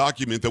by this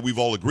document that we've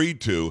all agreed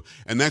to,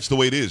 and that's the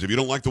way it is. If you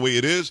don't like the way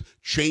it is,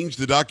 change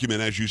the document,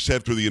 as you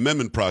said, through the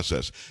amendment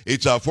process.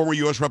 It's former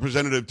U.S.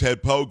 Representative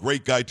Ted Poe,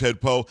 great guy Ted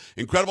Poe,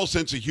 incredible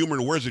sense of humor,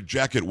 and wears a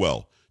jacket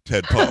well.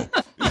 Ted Poe.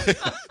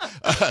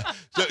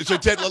 So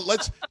Ted,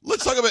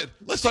 let's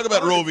talk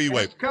about Roe v.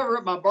 Wade. Cover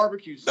up my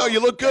barbecue sauce. No,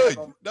 you look good.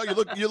 No,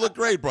 you look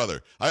great,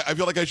 brother. I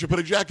feel like I should put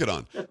a jacket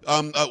on.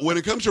 When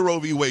it comes to Roe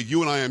v. Wade,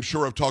 you and I, I'm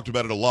sure, have talked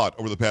about it a lot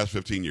over the past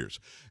 15 years,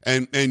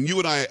 and you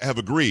and I have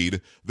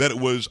agreed that it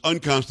was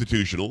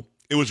unconstitutional.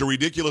 It was a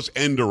ridiculous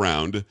end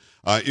around.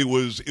 It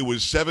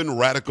was 7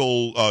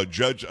 radical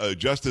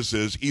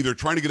justices either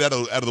trying to get out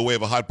of the way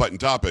of a hot button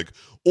topic,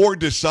 or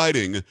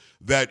deciding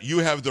that you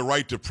have the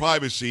right to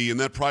privacy, and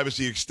that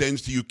privacy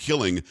extends to you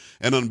killing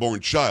an unborn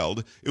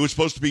child. It was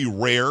supposed to be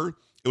rare.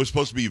 It was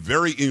supposed to be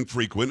very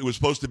infrequent. It was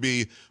supposed to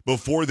be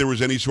before there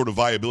was any sort of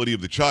viability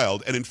of the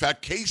child. And in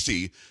fact,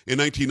 Casey in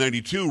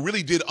 1992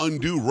 really did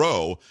undo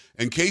Roe.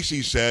 And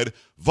Casey said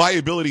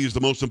viability is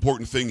the most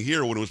important thing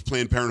here when it was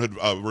Planned Parenthood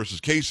versus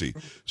Casey.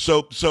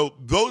 So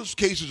those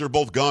cases are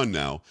both gone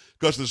now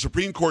because the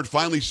Supreme Court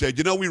finally said,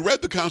 we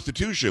read the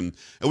Constitution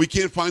and we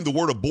can't find the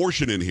word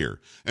abortion in here.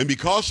 And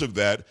because of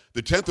that,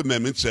 the 10th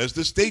Amendment says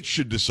the states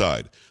should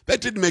decide.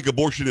 That didn't make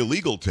abortion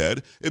illegal,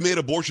 Ted. It made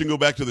abortion go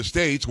back to the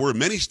states, where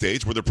many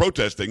states where they're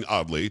protesting,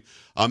 oddly,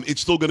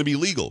 it's still going to be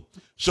legal.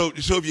 So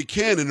if you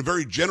can, in a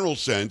very general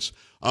sense,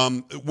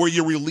 were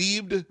you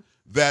relieved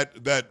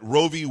that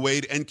Roe v.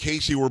 Wade and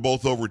Casey were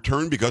both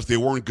overturned because they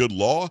weren't good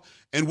law?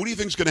 And what do you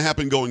think is going to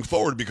happen going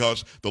forward?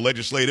 Because the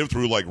legislative,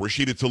 through like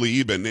Rashida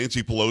Tlaib and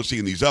Nancy Pelosi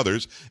and these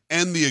others,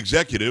 and the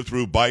executive,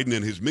 through Biden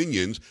and his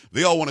minions,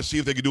 they all want to see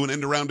if they could do an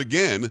end around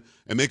again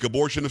and make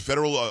abortion a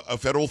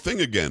federal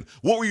thing again.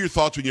 What were your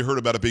thoughts when you heard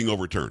about it being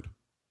overturned?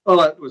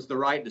 Well, it was the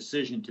right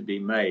decision to be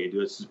made.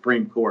 The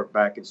Supreme Court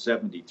back in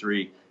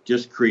 '73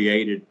 just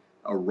created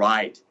a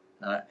right.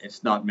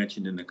 It's not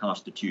mentioned in the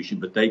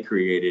Constitution, but they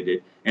created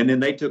it. And then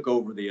they took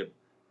over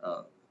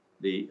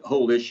the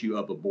whole issue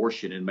of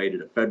abortion and made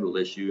it a federal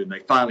issue. And they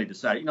finally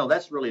decided,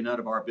 that's really none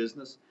of our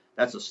business.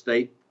 That's a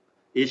state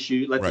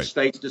issue. Let the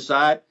states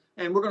decide.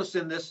 And we're going to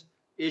send this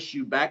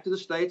issue back to the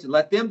states and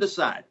let them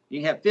decide.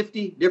 You have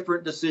 50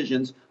 different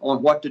decisions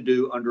on what to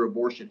do under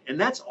abortion. And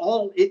that's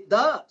all it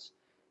does.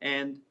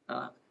 And,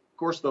 of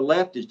course, the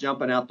left is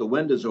jumping out the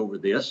windows over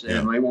this,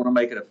 and they want to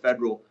make it a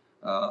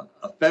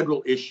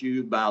federal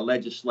issue by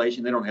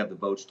legislation. They don't have the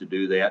votes to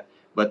do that,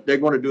 but they're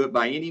going to do it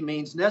by any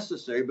means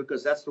necessary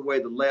because that's the way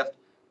the left,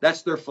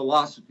 that's their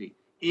philosophy.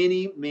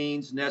 Any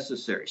means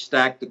necessary.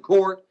 Stack the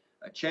court,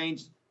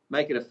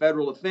 make it a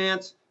federal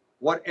offense,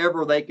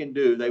 whatever they can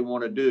do, they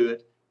want to do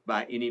it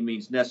by any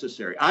means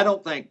necessary. I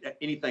don't think that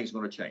anything's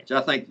going to change.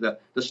 I think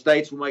the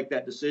states will make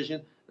that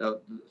decision. The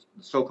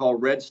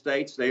so-called red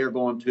states, they are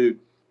going to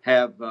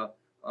have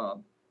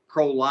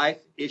pro-life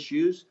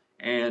issues,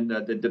 and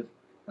the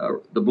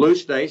blue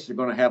states are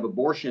going to have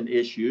abortion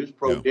issues,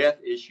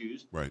 pro-death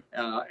issues,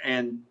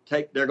 and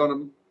they're going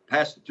to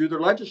pass it through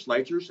their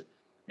legislatures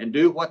and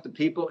do what the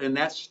people in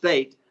that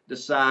state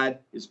decide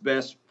is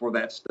best for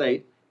that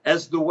state,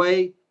 as the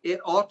way it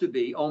ought to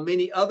be on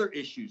many other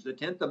issues. The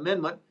 10th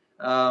Amendment,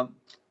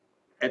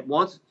 at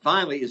once,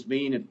 finally, is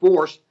being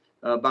enforced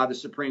by the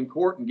Supreme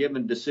Court and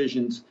given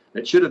decisions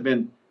that should have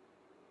been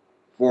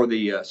for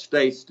the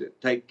states to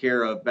take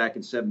care of back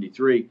in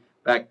 '73,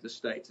 back to the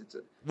states. It's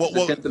a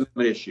 10th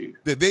Amendment issue.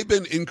 They've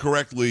been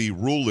incorrectly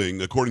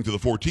ruling according to the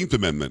 14th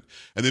Amendment,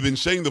 and they've been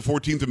saying the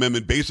 14th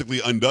Amendment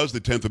basically undoes the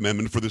 10th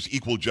Amendment for this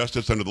equal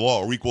justice under the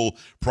law, or equal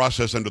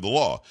process under the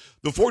law.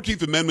 The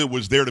 14th Amendment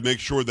was there to make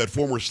sure that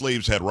former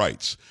slaves had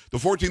rights. The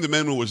 14th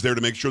Amendment was there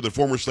to make sure that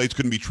former slaves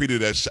couldn't be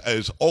treated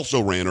as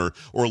also ran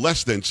or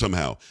less than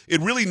somehow.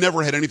 It really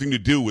never had anything to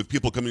do with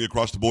people coming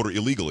across the border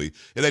illegally.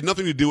 It had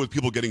nothing to do with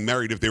people getting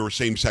married if they were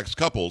same-sex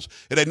couples.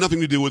 It had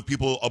nothing to do with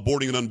people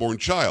aborting an unborn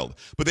child.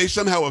 But they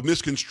somehow have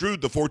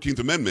misconstrued the 14th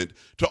Amendment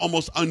to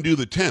almost undo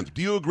the 10th.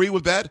 Do you agree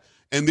with that?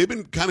 And they've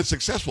been kind of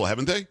successful,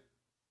 haven't they?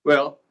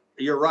 Well,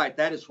 you're right.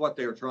 That is what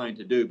they were trying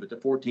to do. But the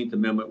 14th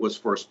Amendment was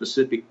for a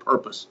specific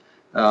purpose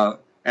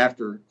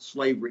after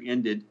slavery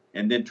ended,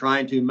 and then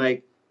trying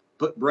to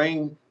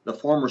bring the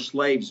former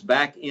slaves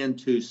back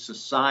into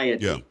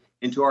society,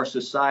 into our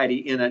society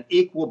in an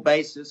equal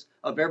basis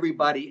of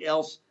everybody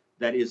else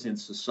that is in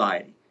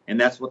society. And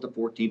that's what the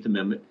 14th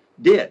Amendment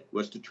did,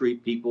 was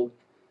to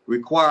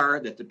require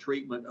that the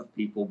treatment of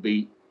people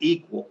be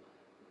equal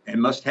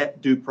and must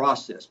have due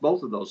process.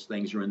 Both of those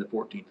things are in the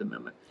 14th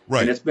Amendment.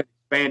 Right. And it's been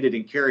expanded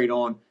and carried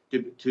on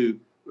to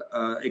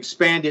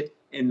expand it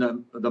in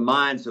the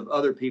minds of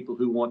other people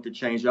who want to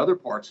change other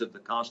parts of the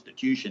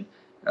Constitution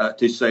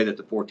to say that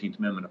the 14th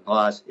Amendment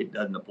applies. It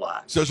doesn't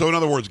apply. So in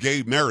other words,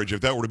 gay marriage,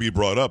 if that were to be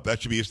brought up,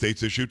 that should be a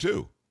state's issue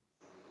too.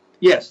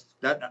 Yes,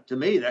 that to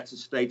me, that's a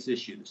state's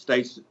issue. The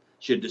states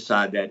should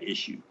decide that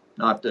issue,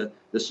 not the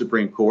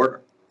Supreme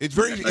Court.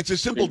 It's a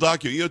simple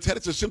document. You know, Ted,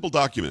 it's a simple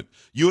document.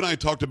 You and I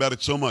talked about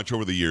it so much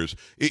over the years.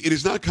 It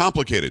is not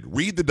complicated.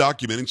 Read the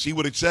document and see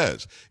what it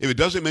says. If it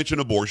doesn't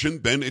mention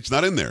abortion, then it's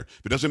not in there.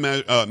 If it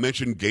doesn't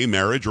mention gay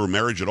marriage or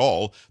marriage at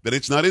all, then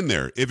it's not in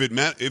there. If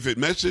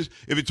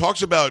it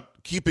talks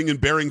about keeping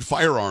and bearing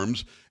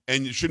firearms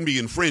and it shouldn't be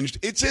infringed,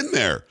 it's in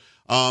there.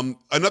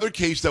 Another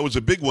case that was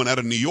a big one out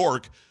of New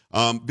York,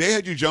 they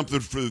had you jump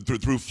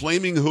through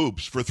flaming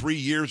hoops for 3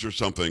 years or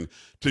something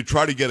to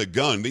try to get a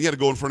gun. Then you had to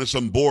go in front of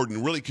some board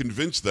and really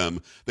convince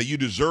them that you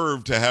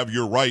deserve to have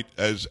your right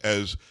as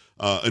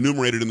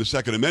enumerated in the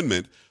Second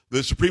Amendment.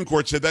 The Supreme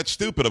Court said that's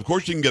stupid. Of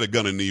course you can get a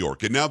gun in New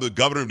York. And now the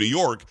governor of New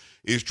York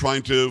is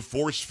trying to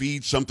force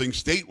feed something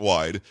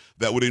statewide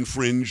that would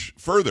infringe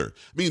further.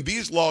 I mean,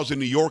 these laws in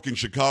New York and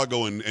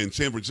Chicago and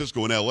San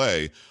Francisco and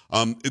L.A.,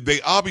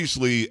 they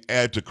obviously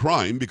add to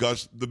crime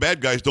because the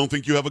bad guys don't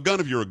think you have a gun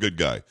if you're a good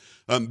guy.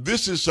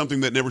 This is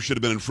something that never should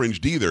have been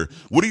infringed either.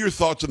 What are your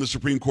thoughts on the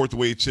Supreme Court the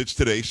way it sits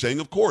today, saying,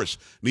 of course,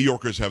 New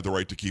Yorkers have the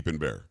right to keep and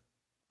bear?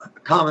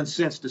 Common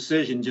sense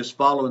decision, just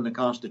following the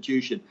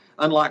Constitution.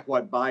 Unlike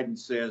what Biden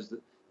says,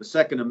 that the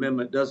Second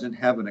Amendment doesn't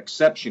have an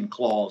exception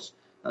clause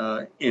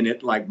in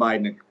it like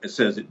Biden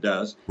says it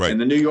does. Right.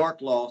 And the New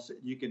York law,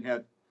 you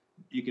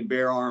can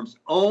bear arms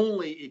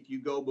only if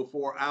you go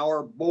before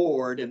our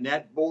board, and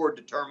that board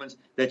determines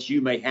that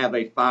you may have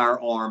a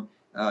firearm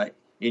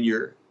in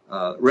your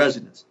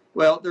residence.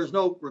 Well, there's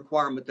no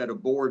requirement that a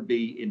board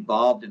be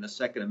involved in the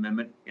Second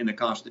Amendment in the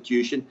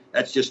Constitution.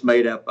 That's just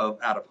made up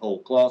out of whole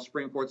cloth.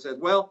 Supreme Court says,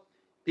 well,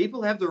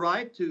 people have the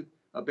right to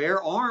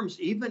bear arms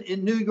even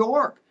in New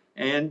York.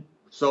 And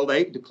so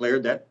they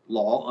declared that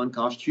law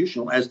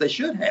unconstitutional, as they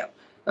should have.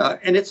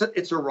 And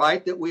it's a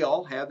right that we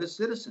all have as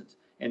citizens.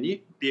 And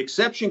the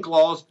exception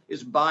clause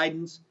is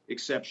Biden's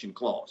exception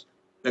clause,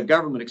 the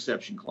government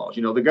exception clause.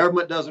 You know, the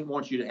government doesn't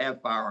want you to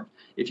have firearms.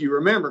 If you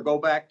remember, go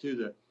back to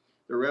the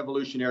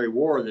Revolutionary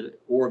War, the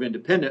War of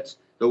Independence.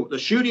 The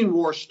shooting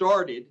war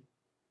started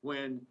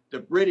when the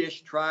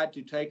British tried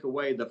to take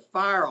away the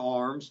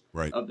firearms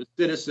of the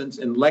citizens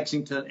in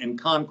Lexington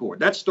and Concord.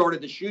 That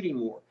started the shooting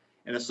war.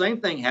 And the same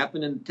thing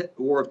happened in the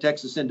War of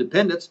Texas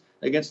Independence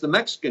against the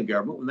Mexican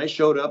government when they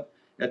showed up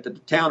at the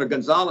town of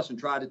Gonzales and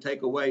tried to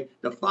take away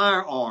the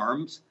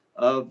firearms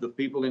of the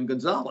people in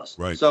Gonzales.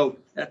 Right. So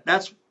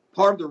that's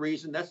part of the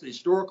reason. That's the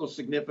historical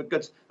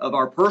significance of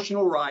our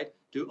personal right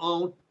to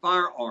own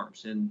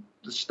firearms. And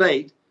the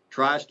state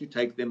tries to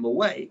take them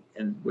away,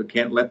 and we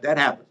can't let that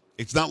happen.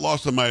 It's not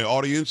lost on my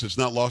audience. It's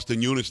not lost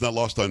on you, and it's not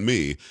lost on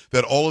me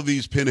that all of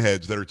these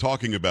pinheads that are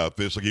talking about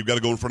this, like you've got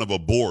to go in front of a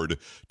board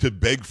to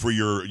beg for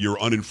your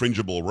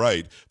uninfringible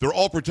right, they're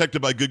all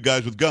protected by good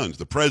guys with guns.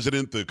 The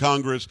president, the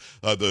Congress,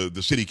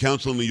 the city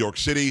council in New York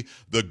City,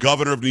 the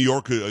governor of New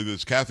York,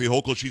 this Kathy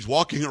Hochul, she's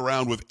walking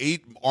around with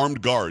 8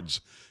 armed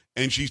guards.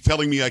 And she's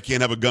telling me I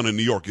can't have a gun in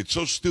New York. It's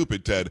so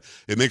stupid, Ted.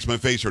 It makes my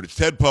face hurt. It's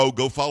Ted Poe.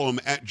 Go follow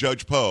him at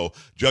Judge Poe,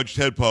 Judge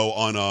Ted Poe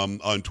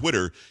on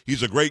Twitter.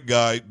 He's a great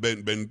guy,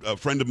 been a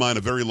friend of mine a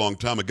very long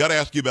time. I got to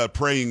ask you about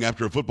praying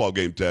after a football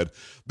game, Ted.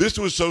 This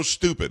was so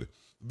stupid.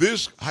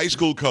 This high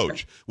school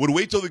coach would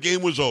wait till the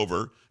game was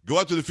over, go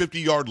out to the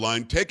 50-yard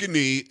line, take a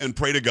knee, and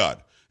pray to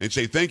God. And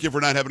say, thank you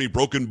for not having any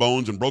broken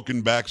bones and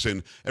broken backs,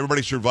 and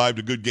everybody survived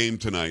a good game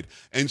tonight.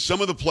 And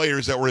some of the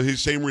players that were his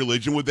same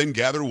religion would then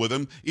gather with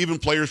him. Even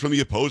players from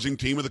the opposing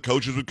team or the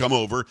coaches would come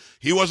over.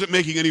 He wasn't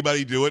making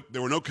anybody do it.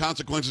 There were no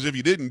consequences if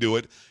you didn't do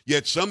it.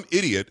 Yet some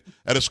idiot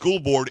at a school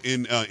board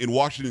in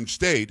Washington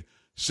State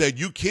said,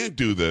 you can't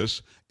do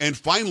this. And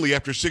finally,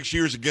 after 6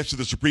 years, it gets to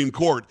the Supreme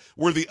Court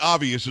where the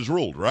obvious is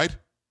ruled, right?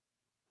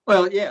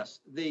 Well, yes.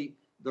 The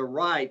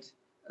right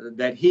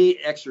that he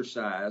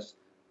exercised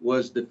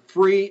was the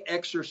free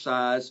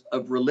exercise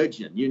of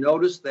religion. You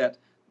notice that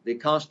the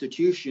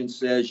Constitution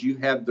says you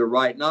have the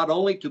right not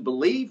only to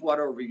believe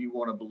whatever you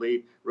want to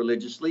believe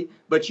religiously,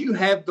 but you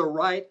have the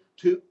right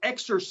to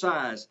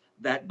exercise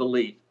that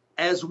belief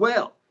as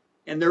well.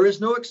 And there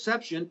is no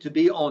exception to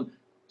be on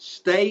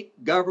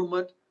state,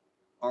 government,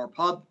 or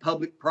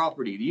public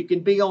property. You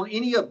can be on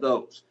any of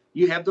those.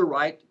 You have the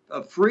right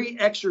of free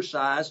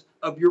exercise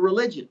of your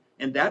religion.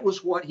 And that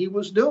was what he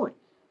was doing.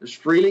 Was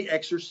freely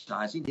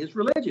exercising his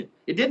religion.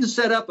 It didn't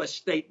set up a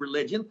state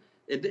religion.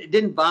 It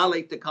didn't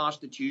violate the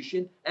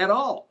Constitution at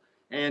all.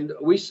 And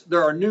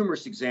there are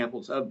numerous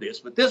examples of this,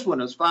 but this one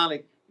has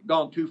finally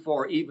gone too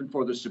far, even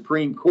for the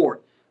Supreme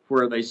Court,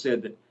 where they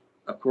said that,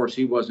 of course,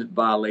 he wasn't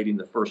violating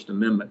the First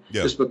Amendment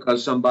just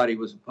because somebody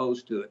was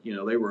opposed to it.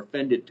 They were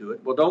offended to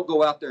it. Well, don't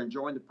go out there and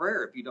join the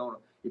prayer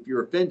if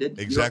you're offended.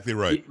 Exactly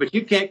right. But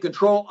you can't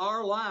control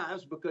our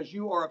lives because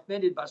you are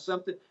offended by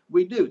something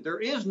we do. There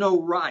is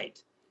no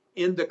right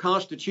in the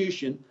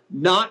Constitution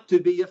not to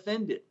be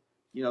offended.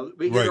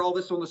 We hear all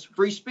this on the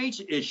free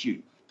speech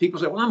issue. People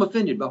say, well, I'm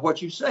offended by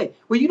what you say.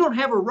 Well, you don't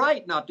have a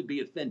right not to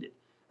be offended.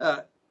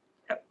 The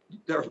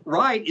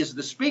right is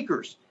the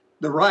speakers.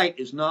 The right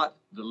is not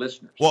the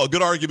listeners. Well, a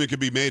good argument could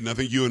be made, and I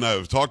think you and I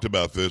have talked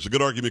about this, a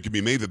good argument could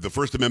be made that the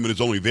First Amendment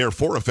is only there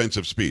for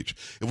offensive speech.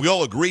 If we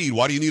all agreed,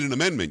 why do you need an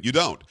amendment? You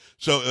don't.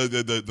 So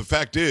the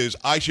fact is,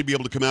 I should be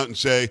able to come out and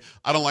say,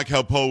 I don't like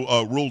how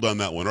Poe ruled on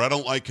that one, or I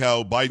don't like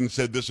how Biden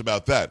said this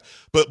about that.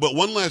 But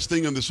one last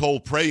thing on this whole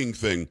praying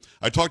thing.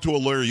 I talked to a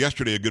lawyer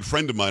yesterday, a good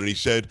friend of mine, and he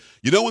said,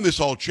 when this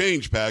all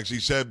changed, Pags, he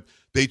said,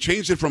 they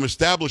changed it from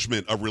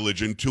establishment of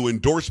religion to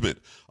endorsement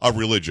of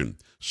religion.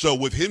 So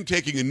with him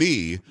taking a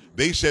knee,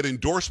 they said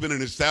endorsement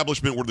and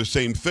establishment were the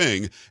same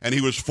thing, and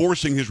he was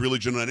forcing his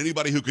religion on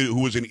anybody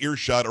who was in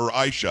earshot or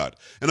eyeshot.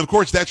 And of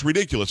course, that's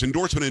ridiculous.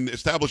 Endorsement and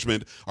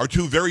establishment are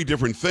two very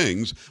different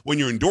things. When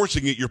you're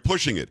endorsing it, you're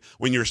pushing it.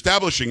 When you're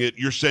establishing it,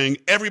 you're saying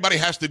everybody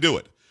has to do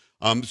it.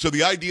 So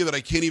the idea that I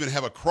can't even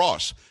have a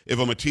cross if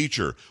I'm a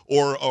teacher,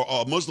 or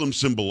a Muslim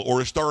symbol, or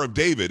a Star of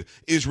David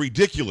is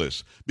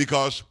ridiculous,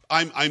 because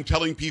I'm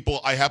telling people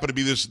I happen to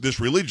be this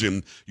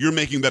religion. You're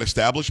making that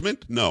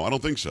establishment? No, I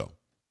don't think so.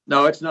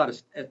 No, it's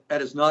not.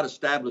 That is not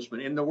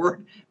establishment. And the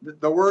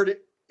word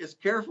is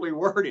carefully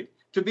worded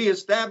to be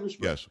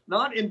establishment,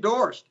 not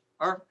endorsed.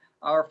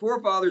 Our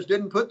forefathers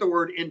didn't put the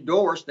word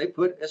endorsed; they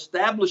put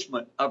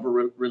establishment of a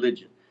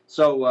religion.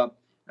 So.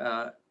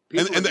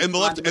 And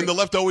the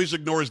left always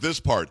ignores this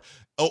part,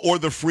 or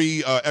the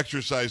free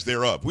exercise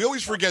thereof. We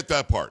always forget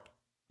that part.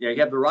 Yeah, you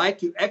have the right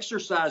to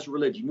exercise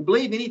religion. You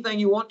believe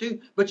anything you want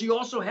to, but you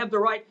also have the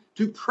right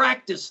to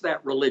practice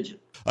that religion.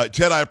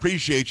 Ted, I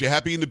appreciate you.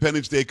 Happy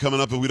Independence Day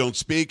coming up if we don't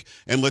speak,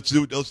 and let's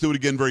do it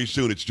again very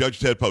soon. It's Judge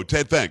Ted Poe.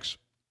 Ted, thanks.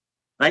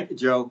 Thank you,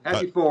 Joe.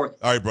 Happy 4th.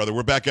 All right, brother.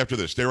 We're back after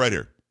this. Stay right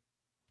here.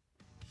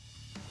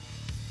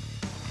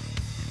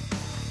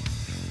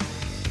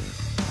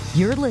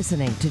 You're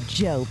listening to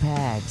Joe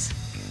Pags.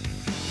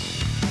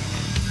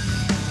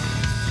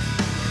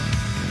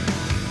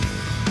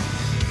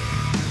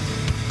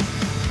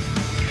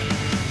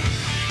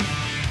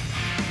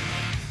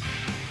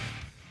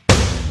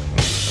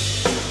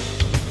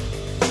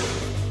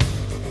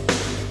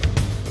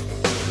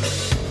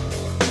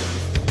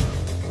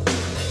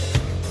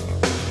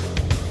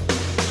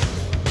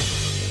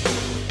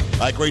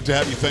 Hi, great to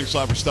have you. Thanks a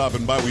lot for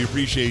stopping by. We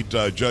appreciate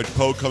Judge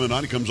Poe coming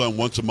on. He comes on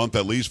once a month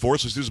at least for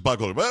us. Let's do some pop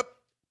culture.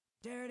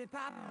 Dirty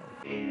pop.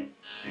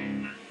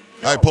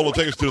 All right, Polo,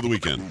 take us through the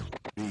weekend.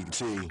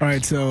 All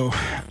right, so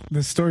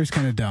the story's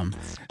kind of dumb.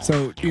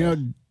 So,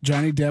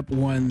 Johnny Depp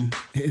won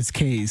his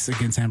case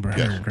against Amber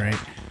Heard, right?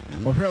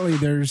 Well, apparently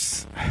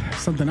there's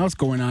something else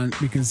going on,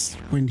 because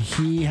when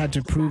he had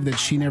to prove that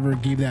she never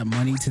gave that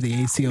money to the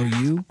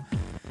ACLU,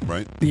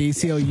 right? The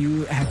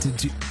ACLU had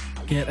to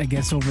get, I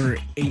guess, over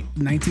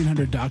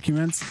 1,900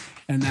 documents,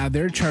 and now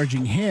they're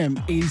charging him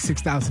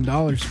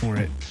 $86,000 for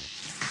it.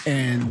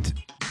 And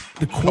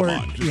the court,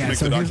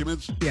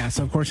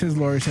 so of course his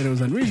lawyer said it was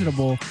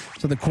unreasonable,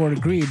 so the court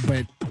agreed,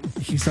 but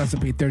he still has to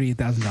pay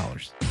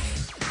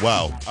 $38,000.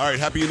 Wow. All right,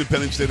 happy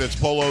Independence Day. That's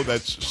Polo,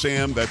 that's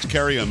Sam, that's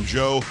Carrie, I'm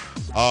Joe.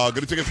 Going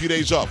to take a few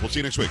days off. We'll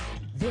see you next week.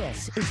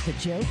 This is the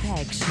Joe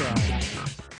Pags Show.